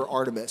worship for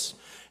Artemis.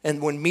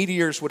 And when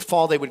meteors would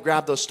fall, they would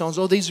grab those stones.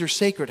 Oh, these are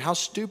sacred. How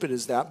stupid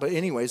is that? But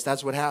anyways,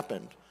 that's what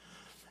happened.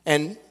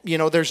 And,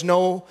 there's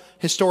no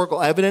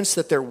historical evidence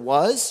that there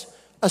was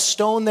a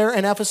stone there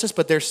in Ephesus,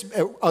 but there's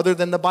other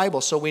than the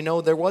Bible. So we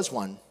know there was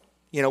one.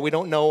 We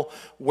don't know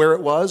where it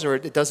was, or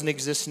it doesn't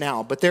exist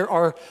now. But there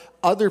are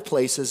other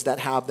places that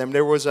have them.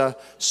 There was a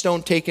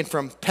stone taken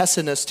from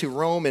Pessinus to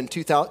Rome in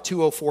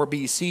 204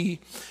 BC.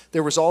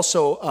 There was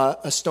also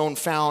a stone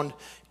found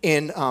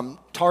in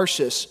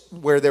Tarshish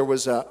where there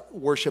was a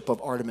worship of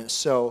Artemis.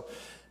 So,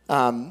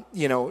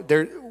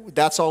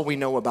 that's all we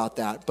know about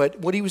that. But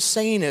what he was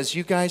saying is,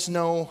 you guys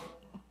know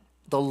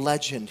the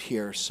legend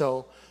here.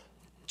 So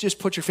just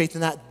put your faith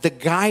in that. The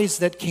guys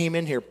that came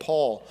in here,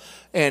 Paul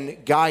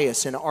and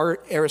Gaius and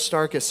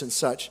Aristarchus and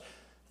such,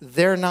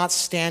 they're not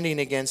standing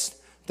against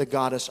the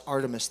goddess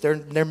Artemis.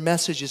 Their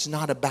message is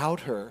not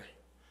about her.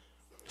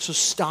 So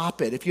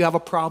stop it. If you have a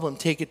problem,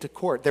 take it to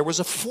court. There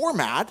was a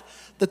format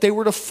that they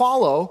were to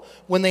follow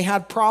when they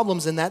had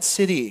problems in that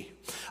city.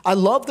 I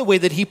love the way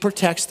that he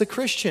protects the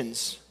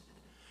Christians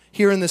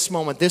here in this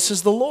moment. This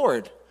is the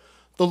Lord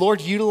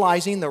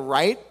utilizing the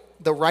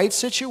right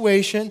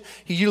situation.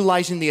 He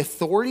utilizing the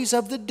authorities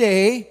of the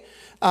day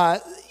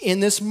in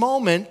this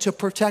moment to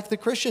protect the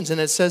Christians. And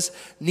it says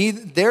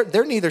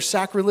they're neither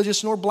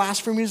sacrilegious nor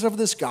blasphemers of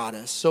this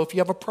goddess. So if you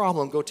have a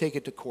problem, go take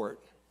it to court.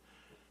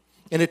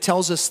 And it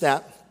tells us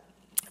that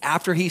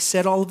after he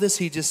said all of this,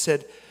 he just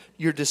said,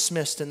 you're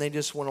dismissed, and they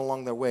just went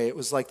along their way. It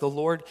was like the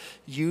Lord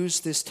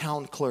used this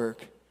town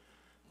clerk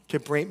to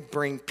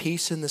bring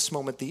peace in this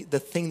moment, the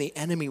thing the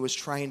enemy was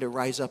trying to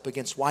rise up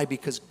against. Why?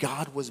 Because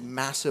God was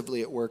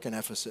massively at work in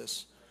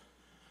Ephesus.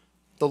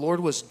 The Lord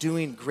was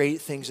doing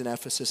great things in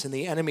Ephesus, and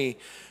the enemy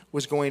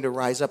was going to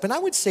rise up. And I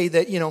would say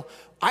that,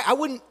 I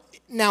wouldn't,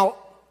 now,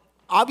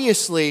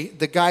 obviously,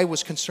 the guy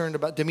was concerned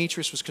about,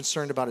 Demetrius was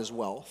concerned about his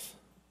wealth.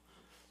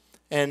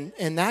 And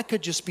that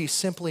could just be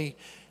simply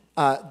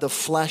the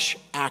flesh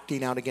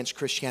acting out against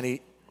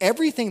Christianity.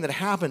 Everything that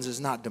happens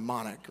is not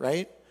demonic,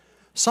 right?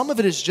 Some of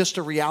it is just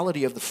a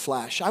reality of the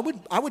flesh. I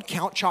would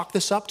chalk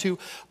this up to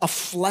a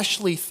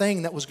fleshly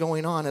thing that was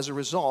going on as a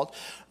result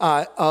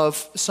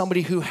of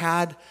somebody who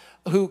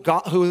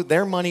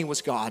their money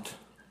was God.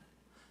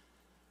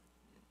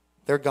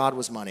 Their God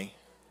was money.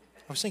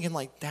 I was thinking,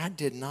 that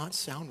did not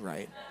sound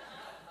right.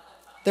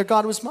 Their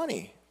God was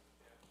money.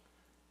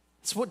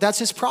 That's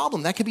his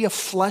problem. That could be a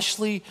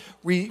fleshly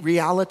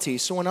reality.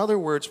 So in other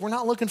words, we're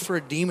not looking for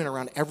a demon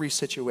around every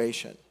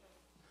situation.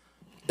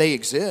 They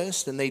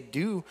exist and they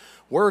do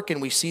work,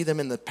 and we see them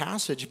in the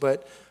passage,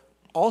 but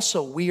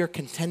also we are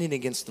contending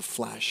against the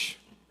flesh,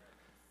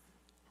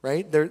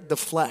 right? They're the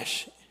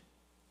flesh.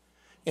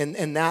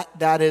 And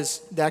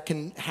that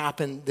can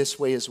happen this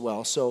way as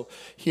well. So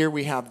here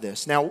we have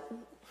this. Now,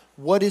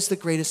 what is the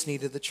greatest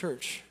need of the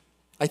church?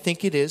 I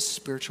think it is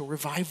spiritual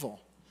revival.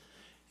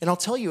 And I'll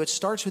tell you, it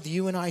starts with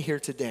you and I here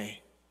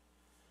today.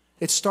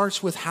 It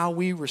starts with how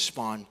we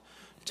respond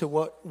to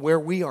where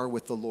we are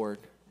with the Lord.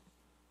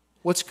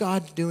 What's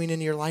God doing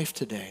in your life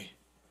today?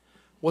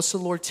 What's the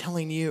Lord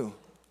telling you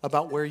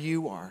about where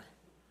you are?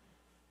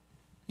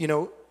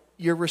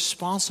 You're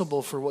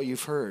responsible for what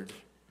you've heard.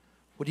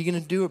 What are you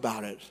going to do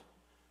about it?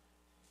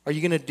 Are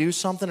you going to do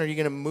something? Are you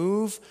going to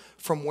move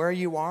from where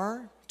you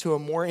are to a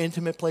more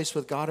intimate place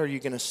with God, or are you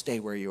going to stay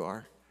where you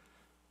are?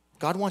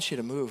 God wants you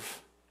to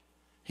move.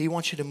 He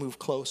wants you to move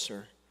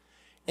closer.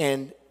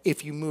 And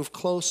if you move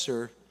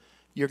closer,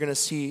 you're going to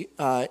see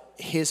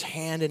his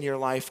hand in your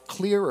life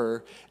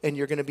clearer, and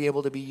you're going to be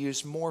able to be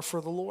used more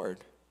for the Lord.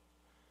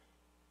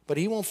 But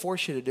he won't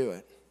force you to do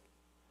it.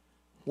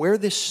 Where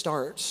this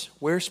starts,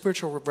 where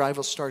spiritual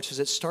revival starts, is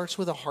it starts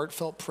with a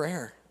heartfelt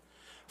prayer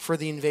for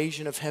the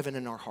invasion of heaven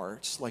in our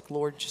hearts. Like,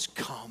 Lord, just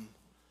come.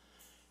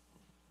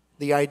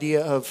 The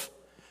idea of,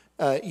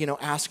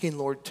 asking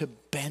Lord to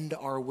bend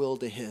our will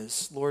to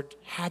his. Lord,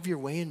 have your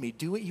way in me.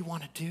 Do what you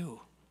want to do.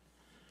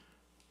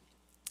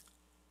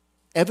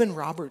 Evan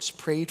Roberts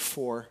prayed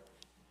for,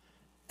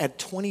 at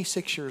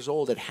 26 years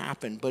old, it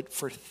happened, but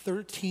for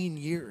 13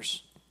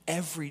 years,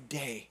 every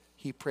day,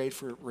 he prayed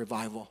for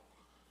revival.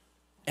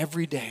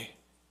 Every day.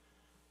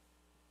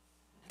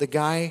 The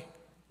guy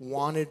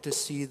wanted to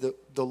see the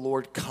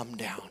Lord come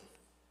down,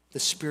 the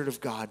Spirit of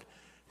God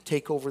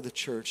take over the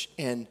church.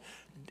 And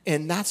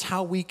that's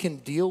how we can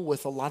deal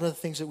with a lot of the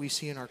things that we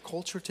see in our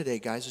culture today,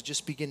 guys, is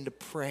just begin to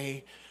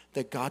pray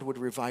that God would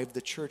revive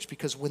the church.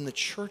 Because when the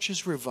church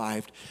is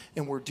revived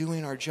and we're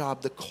doing our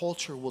job, the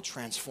culture will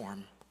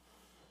transform.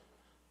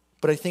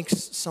 But I think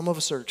some of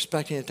us are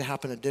expecting it to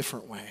happen a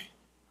different way.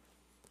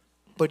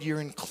 But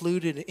you're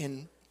included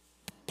in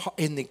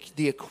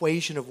the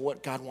equation of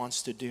what God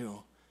wants to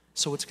do.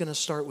 So it's going to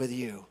start with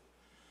you.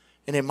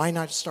 And it might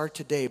not start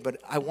today, but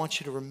I want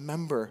you to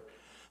remember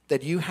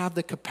that you have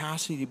the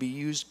capacity to be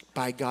used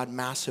by God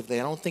massively.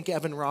 I don't think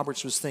Evan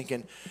Roberts was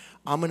thinking,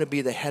 I'm going to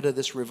be the head of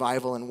this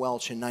revival in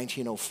Welch in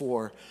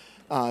 1904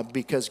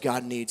 because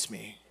God needs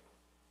me.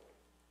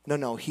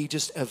 No, he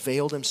just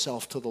availed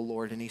himself to the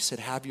Lord and he said,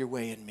 have your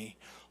way in me.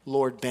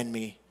 Lord, bend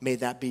me. May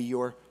that be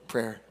your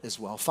prayer as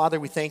well. Father,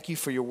 we thank you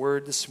for your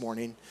word this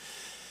morning.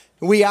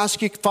 We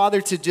ask you,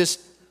 Father, to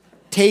just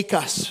take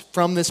us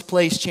from this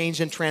place,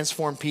 change and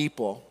transform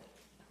people.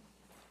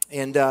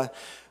 And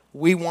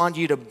we want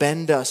you to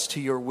bend us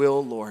to your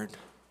will, Lord.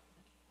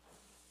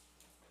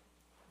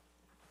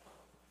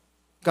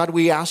 God,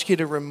 we ask you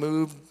to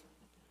remove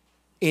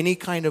any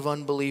kind of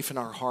unbelief in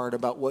our heart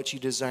about what you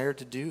desire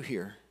to do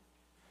here.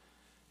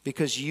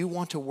 Because you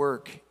want to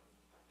work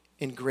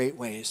in great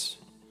ways.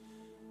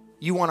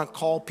 You want to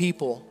call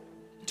people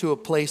to a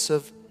place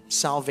of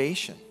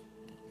salvation.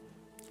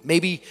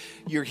 Maybe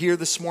you're here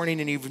this morning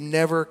and you've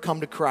never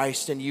come to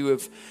Christ and you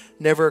have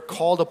never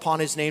called upon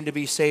his name to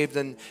be saved,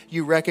 and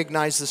you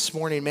recognize this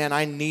morning, man,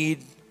 I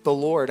need the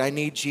Lord. I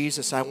need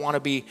Jesus. I want to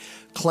be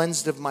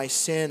cleansed of my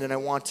sin, and I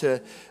want to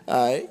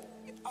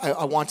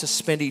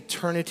spend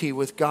eternity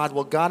with God.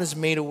 Well, God has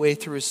made a way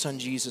through his son,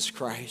 Jesus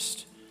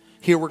Christ.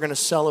 Here we're going to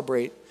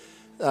celebrate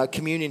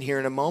communion here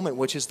in a moment,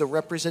 which is the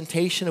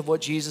representation of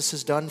what Jesus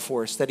has done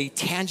for us, that he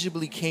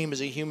tangibly came as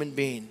a human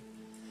being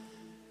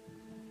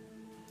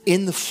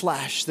in the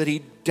flesh, that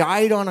he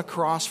died on a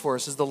cross for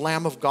us as the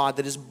Lamb of God,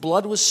 that his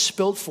blood was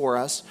spilled for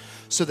us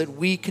so that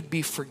we could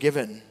be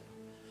forgiven.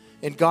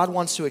 And God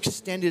wants to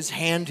extend his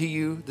hand to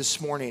you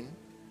this morning,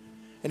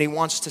 and he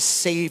wants to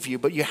save you,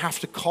 but you have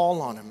to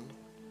call on him.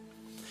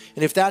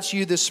 And if that's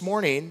you this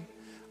morning,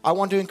 I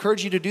want to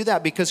encourage you to do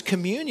that, because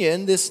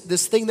communion, this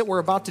thing that we're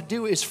about to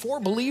do, is for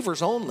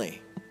believers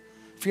only.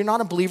 If you're not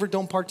a believer,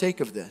 don't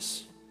partake of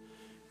this.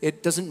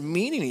 It doesn't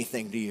mean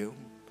anything to you.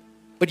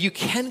 But you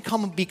can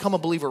come and become a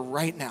believer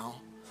right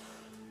now.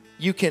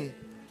 You can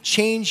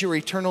change your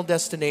eternal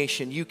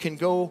destination. You can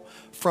go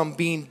from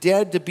being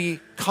dead to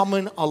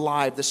becoming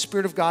alive. The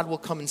Spirit of God will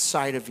come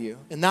inside of you.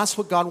 And that's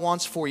what God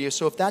wants for you.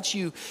 So if that's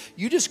you,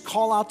 you just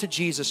call out to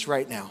Jesus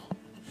right now.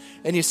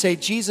 And you say,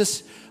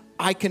 Jesus,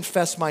 I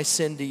confess my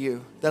sin to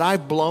you, that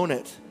I've blown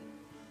it.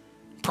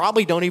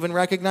 Probably don't even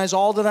recognize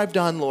all that I've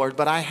done, Lord,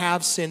 but I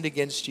have sinned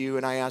against you,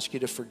 and I ask you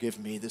to forgive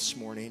me this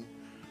morning.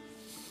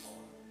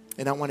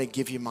 And I want to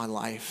give you my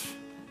life.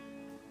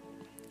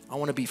 I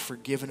want to be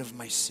forgiven of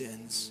my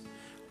sins.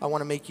 I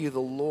want to make you the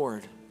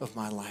Lord of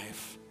my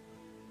life.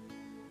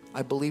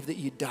 I believe that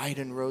you died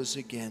and rose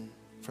again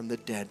from the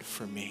dead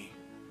for me.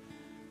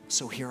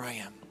 So here I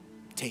am.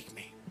 Take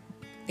me.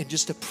 In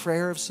just a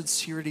prayer of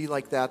sincerity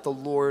like that, the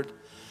Lord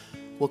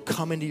will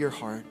come into your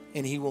heart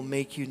and he will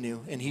make you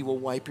new and he will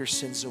wipe your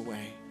sins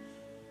away.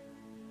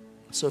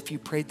 So if you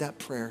prayed that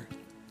prayer,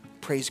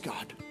 praise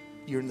God.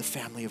 You're in the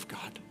family of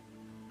God.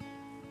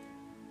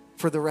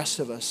 For the rest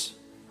of us,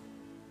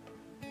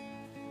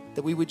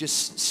 that we would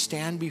just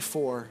stand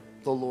before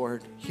the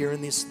Lord here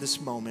in this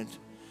moment,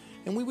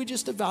 and we would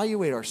just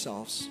evaluate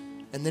ourselves,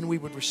 and then we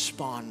would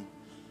respond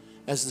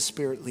as the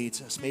Spirit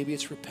leads us. Maybe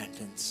it's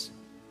repentance.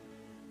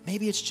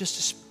 Maybe it's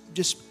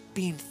just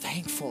being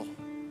thankful.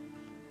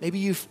 Maybe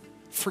you've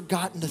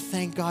forgotten to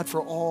thank God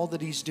for all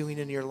that he's doing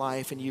in your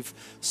life, and you've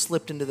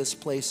slipped into this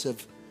place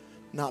of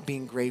not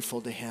being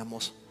grateful to him.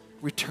 We'll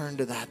return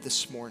to that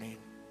this morning.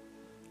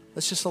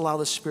 Let's just allow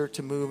the Spirit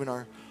to move in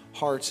our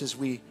hearts as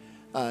we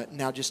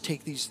now just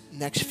take these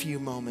next few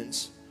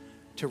moments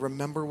to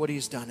remember what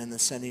he's done in the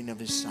sending of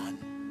his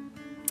Son.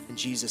 In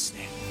Jesus'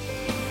 name.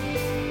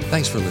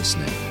 Thanks for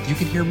listening. You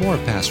can hear more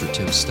of Pastor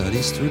Tim's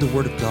studies through the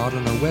Word of God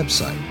on our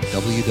website,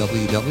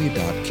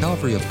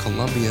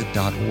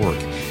 www.calvaryofcolumbia.org.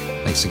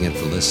 Thanks again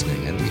for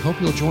listening, and we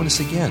hope you'll join us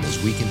again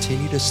as we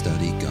continue to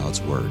study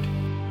God's Word.